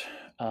numbers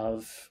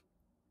of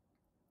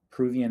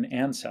Peruvian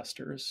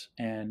ancestors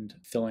and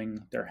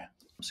filling their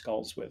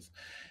skulls with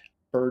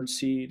bird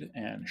seed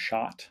and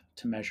shot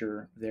to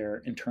measure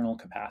their internal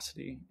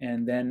capacity,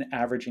 and then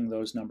averaging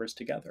those numbers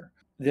together.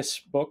 This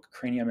book,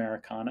 Crania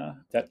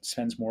Americana, that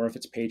spends more of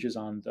its pages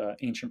on the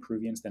ancient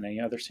Peruvians than any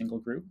other single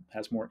group,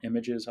 has more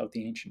images of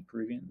the ancient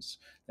Peruvians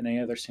than any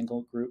other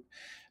single group,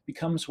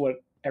 becomes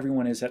what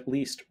everyone is at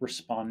least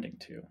responding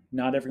to.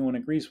 Not everyone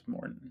agrees with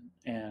Morton,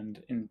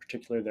 and in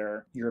particular, there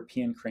are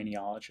European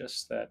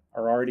craniologists that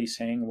are already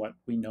saying what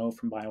we know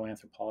from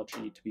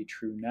bioanthropology to be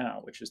true now,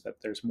 which is that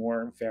there's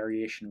more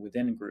variation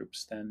within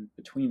groups than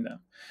between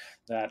them,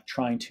 that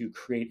trying to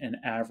create an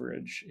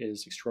average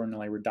is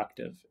extraordinarily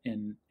reductive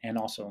and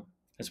also,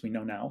 as we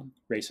know now,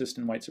 racist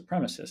and white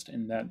supremacist,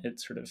 in that it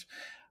sort of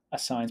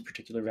assigns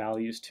particular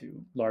values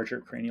to larger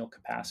cranial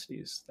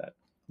capacities that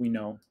we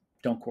know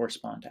don't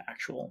correspond to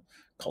actual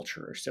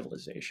culture or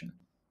civilization.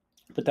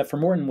 But that for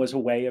Morton was a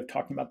way of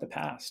talking about the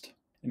past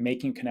and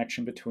making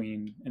connection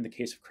between, in the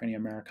case of Crania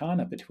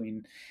Americana,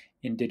 between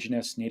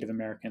indigenous Native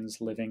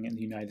Americans living in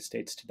the United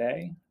States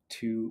today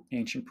to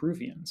ancient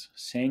Peruvians,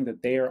 saying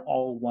that they are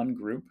all one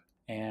group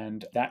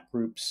and that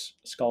group's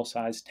skull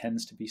size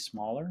tends to be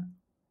smaller.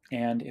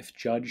 And if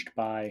judged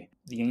by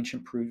the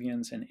ancient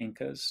Peruvians and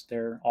Incas,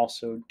 they're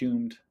also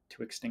doomed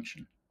to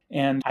extinction.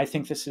 And I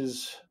think this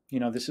is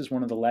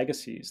one of the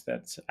legacies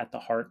that's at the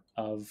heart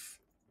of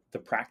the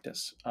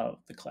practice of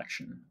the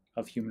collection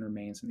of human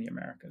remains in the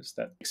Americas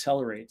that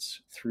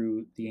accelerates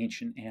through the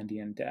ancient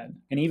Andean dead.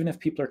 And even if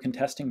people are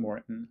contesting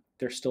Morton,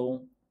 they're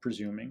still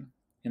presuming,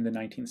 in the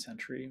 19th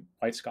century,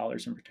 white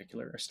scholars in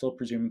particular, are still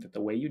presuming that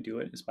the way you do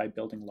it is by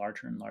building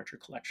larger and larger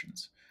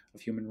collections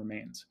of human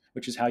remains,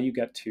 which is how you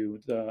get to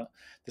the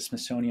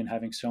Smithsonian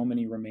having so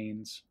many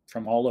remains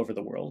from all over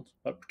the world,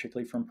 but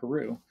particularly from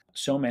Peru.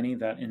 So many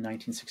that in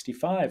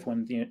 1965,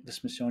 when the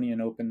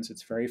Smithsonian opens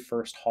its very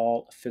first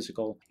hall of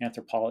physical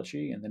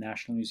anthropology in the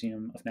National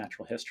Museum of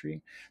Natural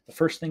History, the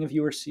first thing a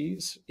viewer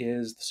sees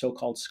is the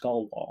so-called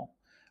skull wall,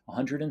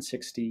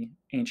 160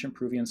 ancient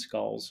Peruvian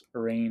skulls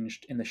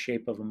arranged in the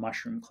shape of a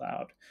mushroom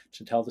cloud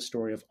to tell the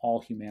story of all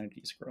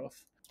humanity's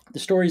growth. The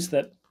stories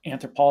that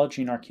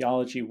anthropology and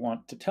archaeology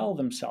want to tell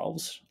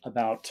themselves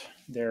about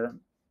their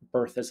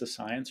birth as a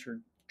science or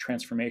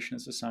transformation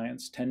as a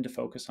science tend to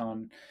focus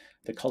on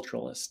the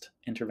culturalist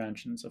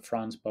interventions of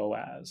Franz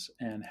Boas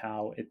and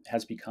how it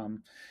has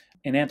become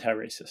an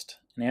anti-racist,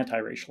 an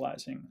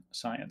anti-racializing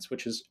science,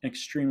 which is an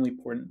extremely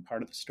important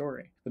part of the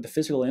story. But the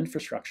physical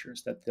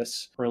infrastructures that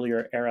this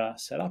earlier era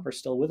set up are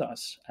still with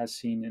us, as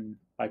seen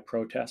by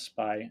protests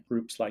by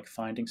groups like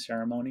Finding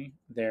Ceremony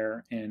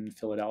there in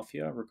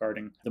Philadelphia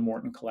regarding the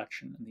Morton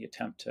collection and the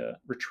attempt to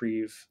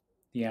retrieve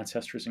the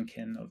ancestors and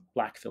kin of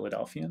Black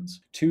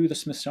Philadelphians, to the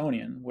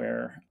Smithsonian,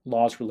 where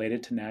laws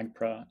related to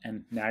NAGPRA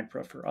and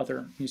NAGPRA for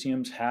other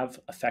museums have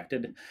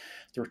affected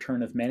the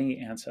return of many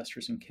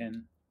ancestors and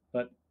kin,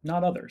 but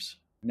not others.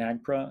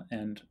 NAGPRA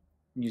and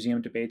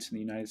museum debates in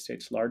the United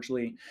States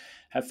largely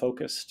have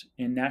focused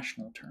in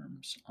national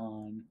terms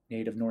on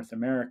Native North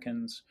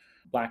Americans,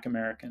 Black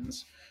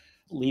Americans,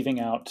 leaving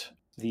out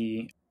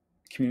the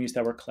communities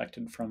that were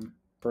collected from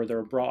further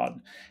abroad.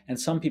 And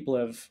some people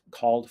have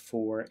called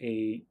for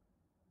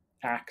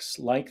acts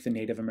like the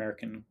Native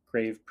American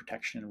Grave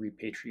Protection and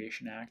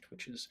Repatriation Act,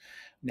 which is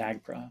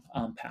NAGPRA,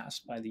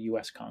 passed by the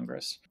US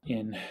Congress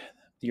in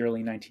the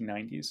early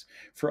 1990s,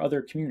 for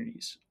other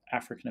communities,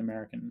 African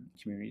American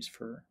communities,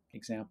 for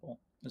example,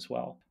 as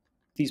well.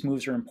 These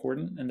moves are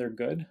important and they're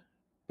good,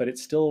 but it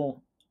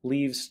still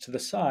leaves to the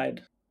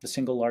side the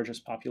single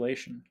largest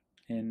population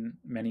in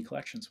many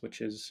collections, which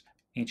is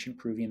ancient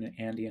Peruvian and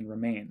Andean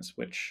remains,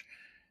 which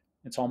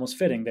it's almost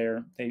fitting.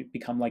 They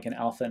become like an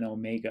alpha and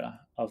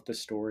omega of the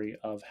story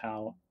of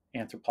how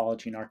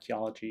anthropology and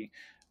archaeology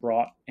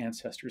brought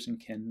ancestors and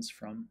kins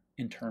from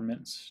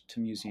interments to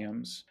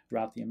museums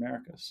throughout the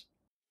Americas.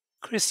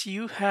 Chris,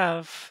 you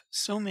have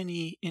so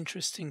many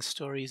interesting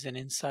stories and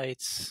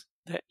insights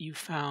that you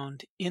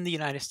found in the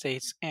United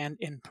States and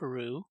in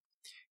Peru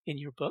in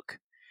your book.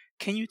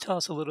 Can you tell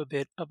us a little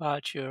bit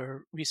about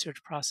your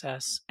research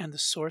process and the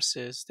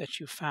sources that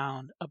you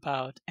found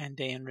about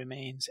Andean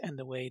remains and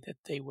the way that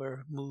they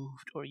were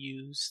moved or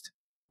used?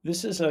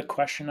 This is a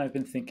question I've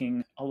been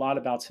thinking a lot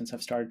about since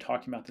I've started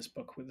talking about this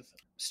book with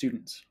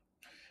students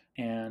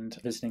and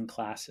visiting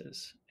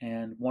classes.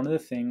 And one of the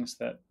things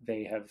that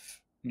they have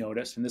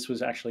noticed, and this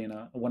was actually in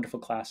a wonderful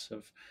class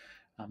of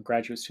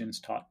graduate students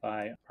taught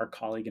by our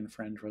colleague and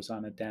friend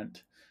Rosanna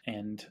Dent.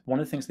 And one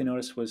of the things they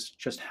noticed was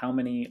just how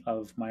many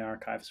of my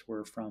archives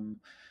were from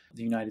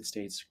the United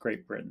States,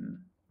 Great Britain,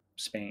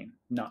 Spain,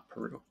 not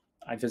Peru.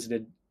 I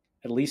visited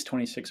at least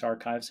 26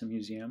 archives and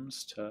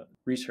museums to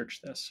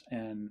research this,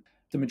 and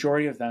the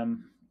majority of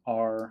them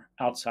are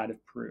outside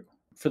of Peru.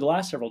 For the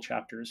last several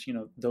chapters,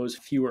 those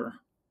fewer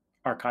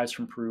archives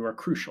from Peru are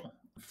crucial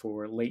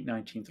for late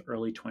 19th,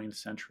 early 20th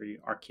century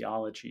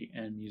archaeology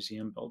and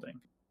museum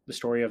building. The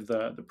story of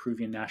the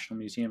Peruvian National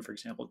Museum, for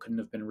example, couldn't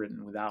have been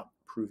written without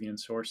Peruvian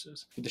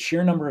sources. But the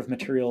sheer number of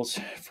materials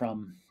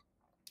from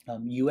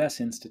U.S.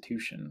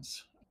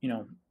 institutions,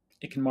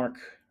 it can mark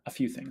a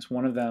few things.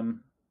 One of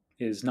them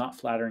is not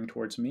flattering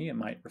towards me. It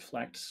might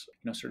reflect,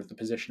 sort of the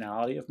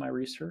positionality of my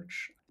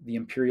research. the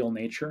imperial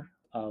nature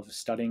of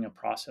studying a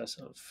process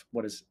of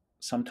what is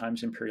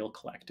sometimes imperial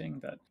collecting,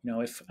 that,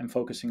 if I'm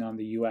focusing on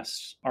the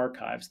US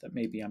archives, that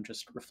maybe I'm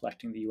just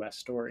reflecting the US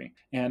story.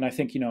 And I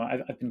think,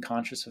 I've been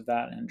conscious of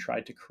that and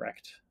tried to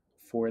correct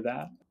for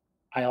that.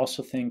 I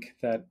also think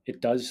that it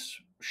does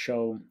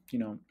show,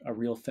 a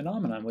real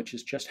phenomenon, which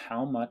is just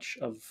how much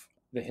of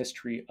the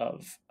history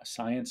of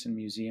science and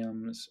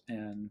museums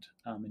and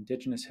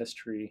indigenous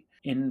history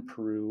in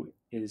Peru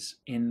is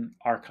in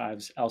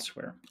archives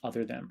elsewhere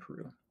other than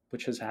Peru,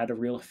 which has had a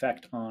real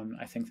effect on,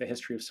 I think, the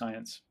history of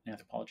science and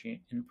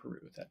anthropology in Peru.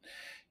 That,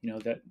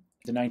 that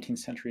the 19th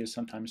century is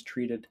sometimes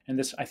treated, and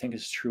this I think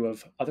is true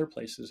of other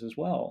places as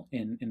well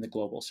in the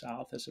global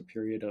South, as a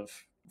period of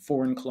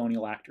foreign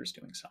colonial actors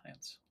doing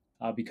science,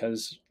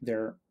 because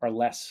there are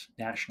less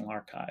national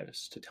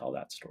archives to tell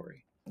that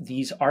story.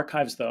 These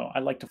archives, though, I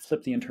like to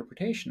flip the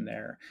interpretation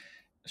there,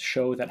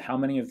 show that how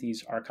many of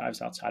these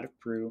archives outside of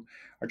Peru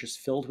are just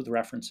filled with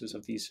references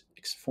of these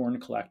foreign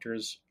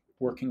collectors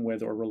working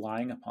with or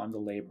relying upon the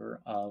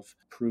labor of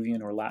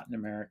Peruvian or Latin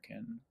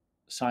American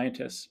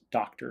scientists,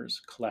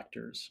 doctors,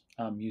 collectors,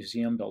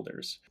 museum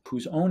builders,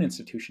 whose own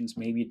institutions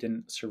maybe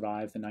didn't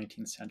survive the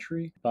 19th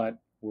century, but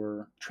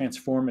were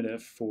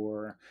transformative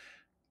for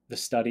the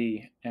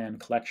study and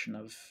collection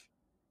of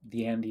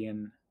the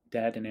Andean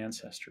dead and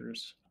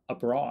ancestors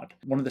abroad.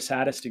 One of the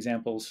saddest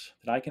examples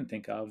that I can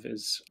think of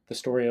is the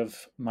story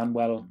of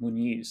Manuel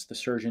Muniz, the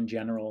Surgeon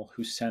General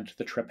who sent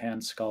the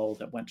trepan skull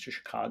that went to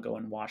Chicago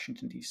and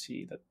Washington,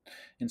 D.C., that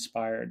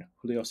inspired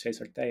Julio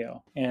Cesar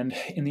Tello. And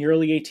in the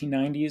early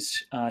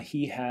 1890s,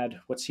 he had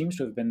what seems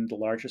to have been the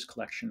largest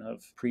collection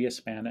of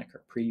pre-Hispanic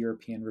or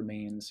pre-European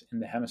remains in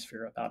the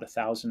hemisphere, about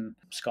 1,000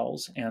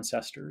 skulls,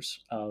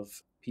 ancestors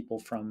of people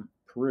from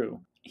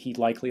Peru. He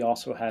likely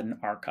also had an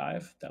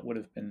archive that would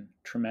have been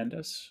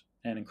tremendous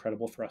and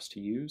incredible for us to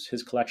use.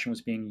 His collection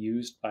was being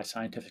used by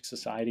scientific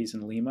societies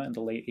in Lima in the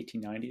late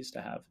 1890s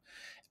to have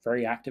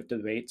very active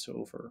debates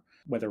over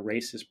whether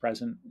race is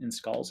present in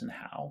skulls and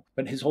how.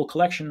 But his whole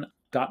collection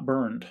got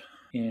burned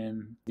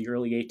in the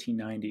early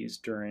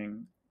 1890s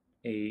during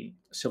a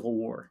civil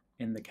war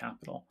in the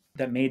capital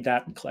that made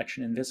that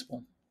collection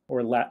invisible, or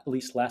at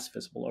least less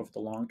visible over the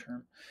long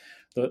term.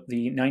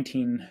 The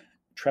 19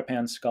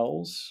 trepan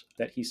skulls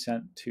that he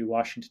sent to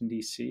Washington,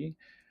 D.C.,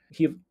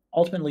 he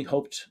ultimately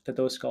hoped that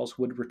those skulls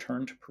would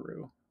return to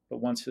Peru.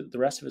 But once the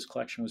rest of his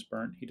collection was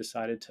burnt, he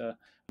decided to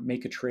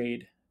make a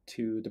trade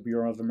to the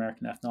Bureau of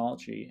American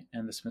Ethnology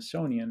and the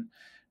Smithsonian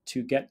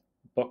to get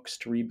books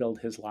to rebuild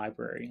his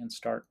library and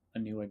start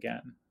anew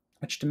again,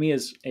 which to me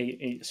is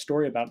a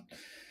story about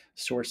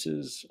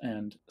sources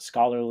and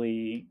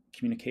scholarly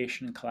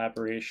communication and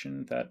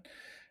collaboration that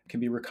can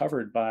be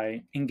recovered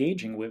by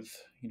engaging with,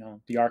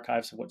 the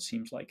archives of what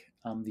seems like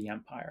the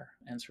empire,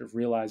 and sort of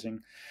realizing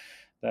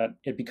that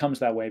it becomes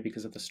that way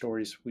because of the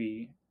stories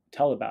we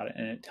tell about it,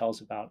 and it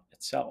tells about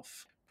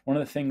itself. One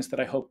of the things that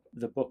I hope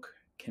the book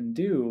can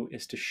do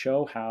is to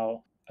show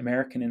how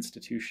American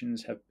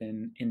institutions have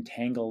been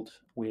entangled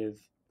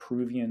with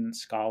Peruvian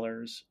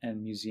scholars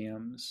and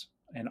museums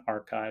and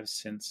archives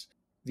since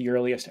the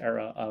earliest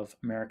era of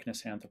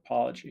Americanist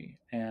anthropology,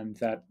 and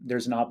that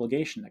there's an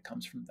obligation that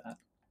comes from that,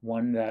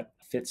 one that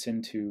fits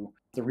into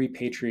the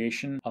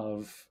repatriation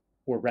of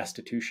or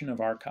restitution of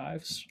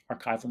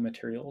archival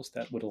materials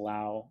that would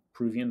allow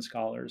Peruvian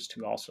scholars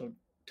to also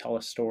tell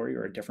a story,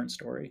 or a different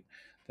story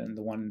than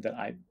the one that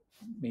I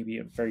maybe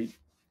have very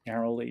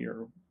narrowly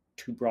or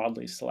too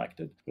broadly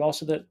selected, but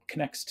also that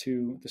connects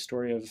to the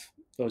story of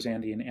those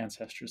Andean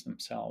ancestors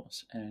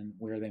themselves and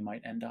where they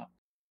might end up.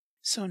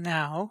 So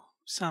now,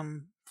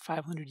 some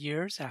 500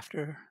 years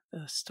after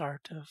the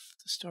start of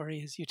the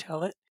story as you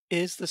tell it,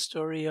 is the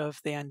story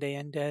of the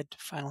Andean dead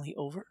finally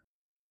over?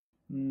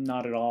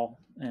 Not at all.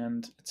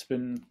 And it's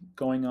been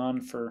going on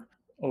for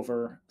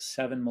over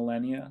 7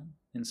 millennia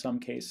in some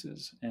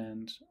cases,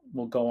 and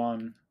will go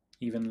on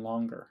even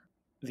longer.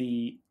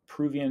 The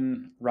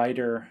Peruvian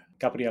writer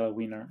Gabriela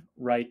Wiener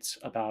writes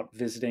about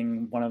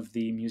visiting one of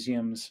the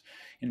museums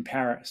in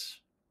Paris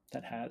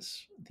that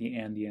has the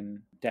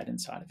Andean dead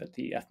inside of it,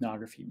 the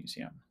Ethnography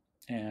Museum.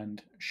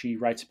 And she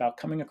writes about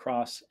coming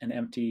across an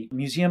empty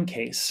museum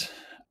case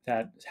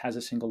that has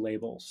a single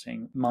label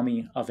saying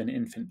 "Mummy of an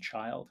Infant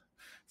Child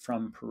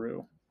from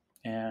Peru,"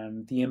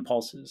 and the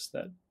impulses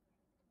that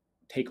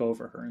take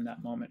over her in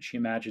that moment. She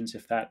imagines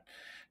if that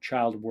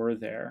child were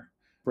there,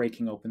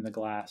 breaking open the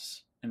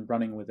glass and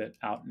running with it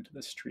out into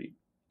the street.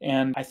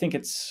 And I think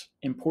it's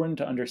important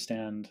to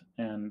understand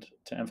and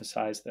to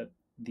emphasize that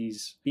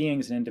these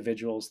beings and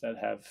individuals that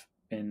have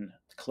been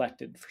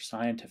collected for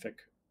scientific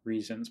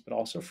reasons, but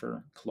also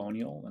for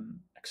colonial and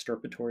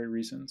extirpatory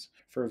reasons,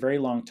 for a very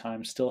long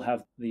time still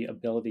have the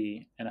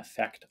ability and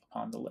effect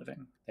upon the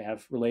living. They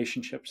have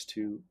relationships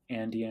to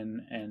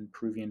Andean and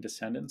Peruvian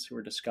descendants who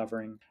are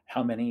discovering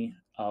how many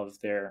of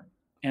their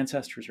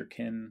ancestors or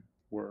kin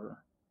were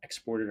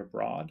exported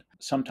abroad.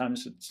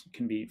 Sometimes it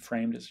can be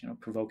framed as,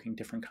 provoking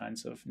different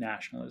kinds of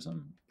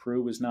nationalism.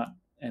 Peru was not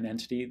an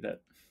entity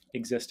that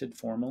existed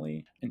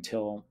formally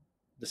until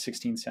the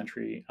 16th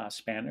century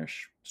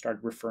Spanish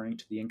started referring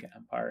to the Inca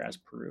Empire as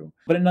Peru.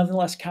 But it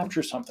nonetheless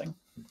captures something,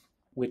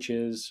 which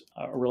is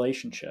a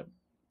relationship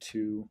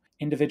to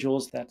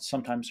individuals that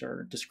sometimes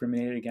are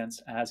discriminated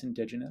against as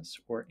indigenous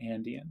or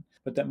Andean,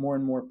 but that more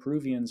and more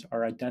Peruvians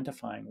are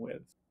identifying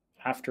with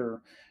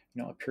after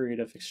a period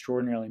of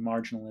extraordinarily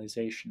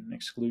marginalization and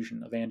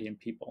exclusion of Andean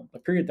people, a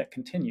period that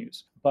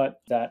continues,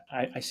 but that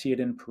I see it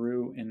in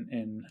Peru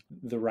in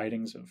the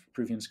writings of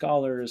Peruvian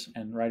scholars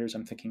and writers.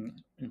 I'm thinking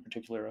in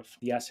particular of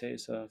the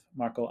essays of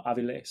Marco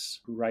Aviles,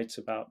 who writes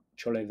about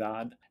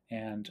Soledad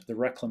and the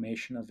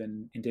reclamation of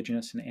an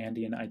indigenous and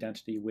Andean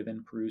identity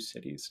within Peru's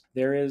cities.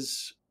 There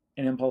is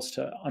an impulse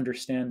to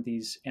understand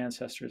these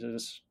ancestors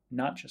as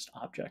not just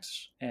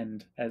objects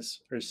and as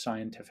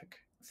scientific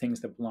things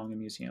that belong in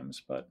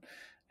museums, but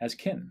as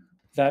kin.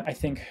 That, I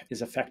think,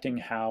 is affecting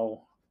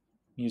how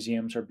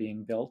museums are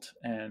being built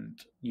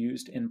and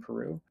used in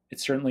Peru.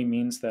 It certainly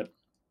means that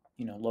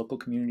local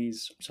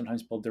communities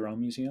sometimes build their own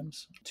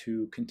museums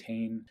to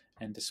contain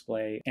and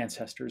display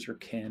ancestors or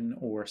kin,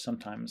 or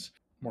sometimes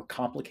more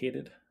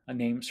complicated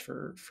names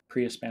for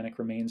pre-Hispanic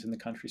remains in the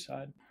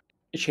countryside.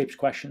 It shapes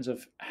questions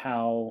of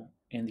how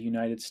in the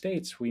United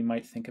States we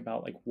might think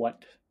about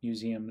what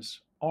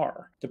museums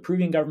are. The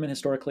Peruvian government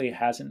historically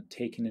hasn't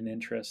taken an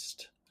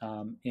interest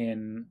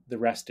in the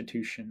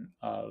restitution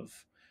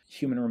of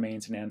human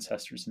remains and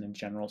ancestors in a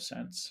general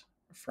sense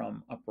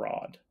from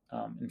abroad.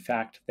 In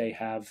fact, they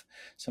have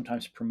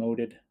sometimes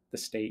promoted the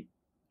state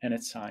and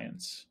its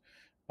science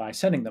by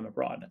sending them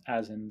abroad,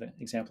 as in the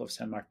example of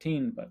San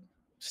Martin, but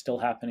still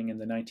happening in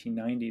the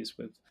 1990s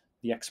with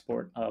the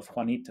export of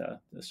Juanita,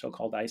 the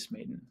so-called Ice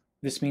Maiden.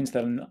 This means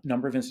that a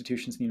number of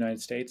institutions in the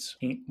United States,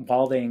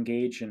 while they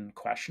engage in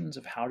questions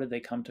of how did they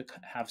come to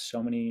have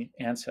so many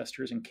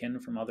ancestors and kin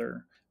from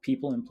other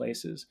people and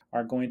places,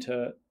 are going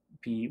to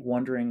be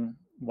wondering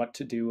what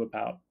to do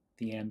about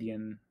the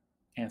Andean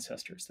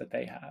ancestors that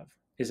they have.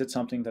 Is it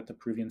something that the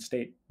Peruvian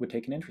state would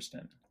take an interest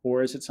in?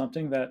 Or is it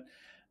something that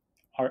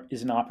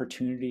is an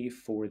opportunity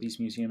for these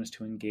museums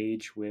to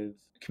engage with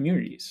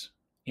communities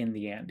in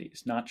the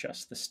Andes, not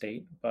just the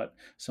state, but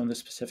some of the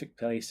specific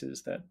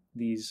places that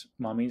these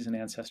mummies and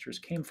ancestors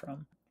came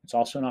from? It's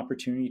also an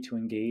opportunity to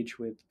engage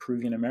with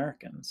Peruvian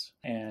Americans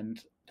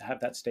and to have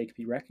that stake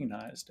be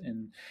recognized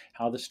in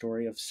how the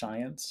story of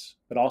science,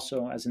 but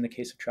also, as in the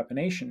case of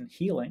trepanation,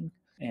 healing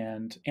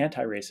and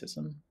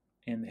anti-racism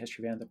in the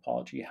history of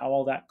anthropology, how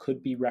all that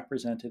could be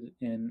represented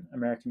in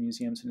American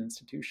museums and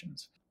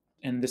institutions.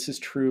 And this is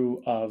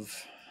true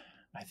of,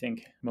 I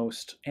think,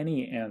 most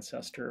any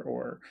ancestor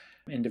or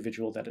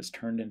individual that is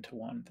turned into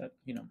one, that,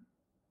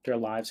 their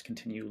lives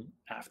continue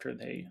after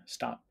they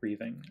stop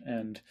breathing,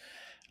 and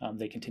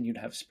they continue to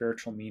have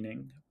spiritual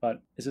meaning,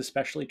 but is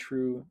especially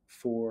true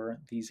for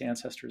these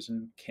ancestors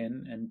and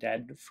kin and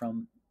dead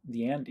from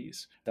the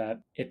Andes,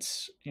 that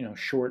it's,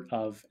 short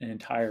of an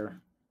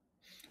entire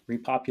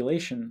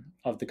repopulation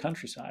of the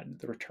countryside,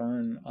 the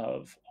return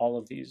of all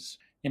of these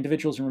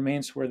individuals and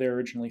remains to where they were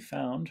originally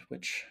found,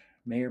 which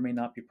may or may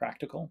not be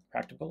practical.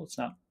 It's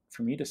not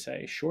for me to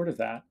say. Short of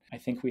that, I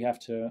think we have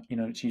to,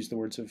 to use the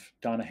words of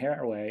Donna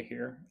Haraway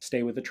here,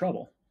 stay with the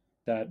trouble.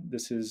 That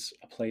this is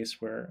a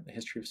place where the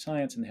history of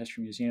science and the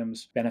history of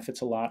museums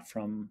benefits a lot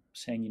from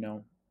saying,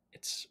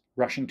 it's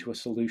rushing to a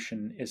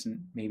solution isn't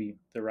maybe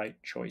the right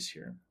choice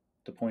here.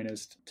 The point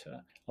is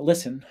to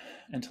listen,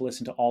 and to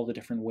listen to all the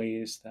different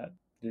ways that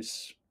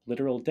this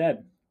literal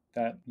dead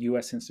that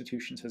U.S.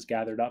 institutions has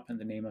gathered up in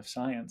the name of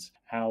science,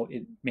 how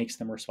it makes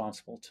them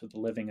responsible to the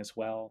living as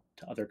well,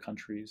 to other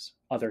countries,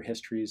 other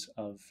histories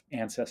of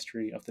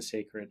ancestry, of the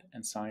sacred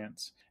and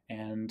science,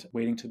 and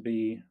waiting to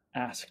be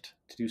asked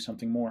to do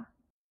something more.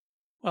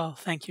 Well,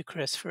 thank you,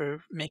 Chris,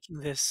 for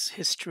making this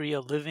history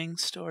a living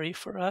story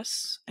for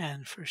us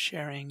and for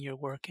sharing your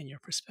work and your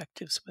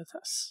perspectives with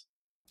us.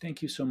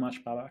 Thank you so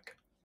much, Babak.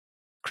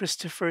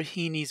 Christopher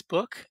Heaney's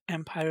book,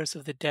 Empires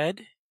of the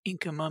Dead,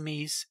 Inca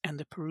Mummies and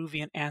the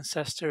Peruvian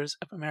Ancestors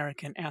of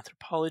American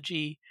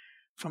Anthropology,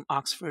 from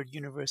Oxford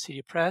University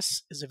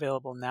Press, is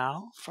available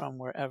now from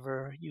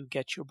wherever you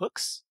get your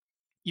books.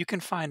 You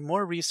can find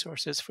more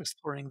resources for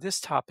exploring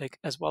this topic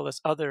as well as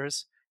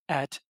others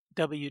at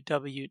www.chstm.org.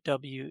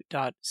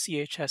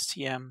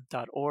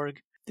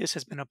 This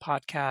has been a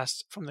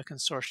podcast from the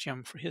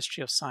Consortium for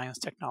History of Science,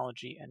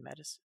 Technology, and Medicine.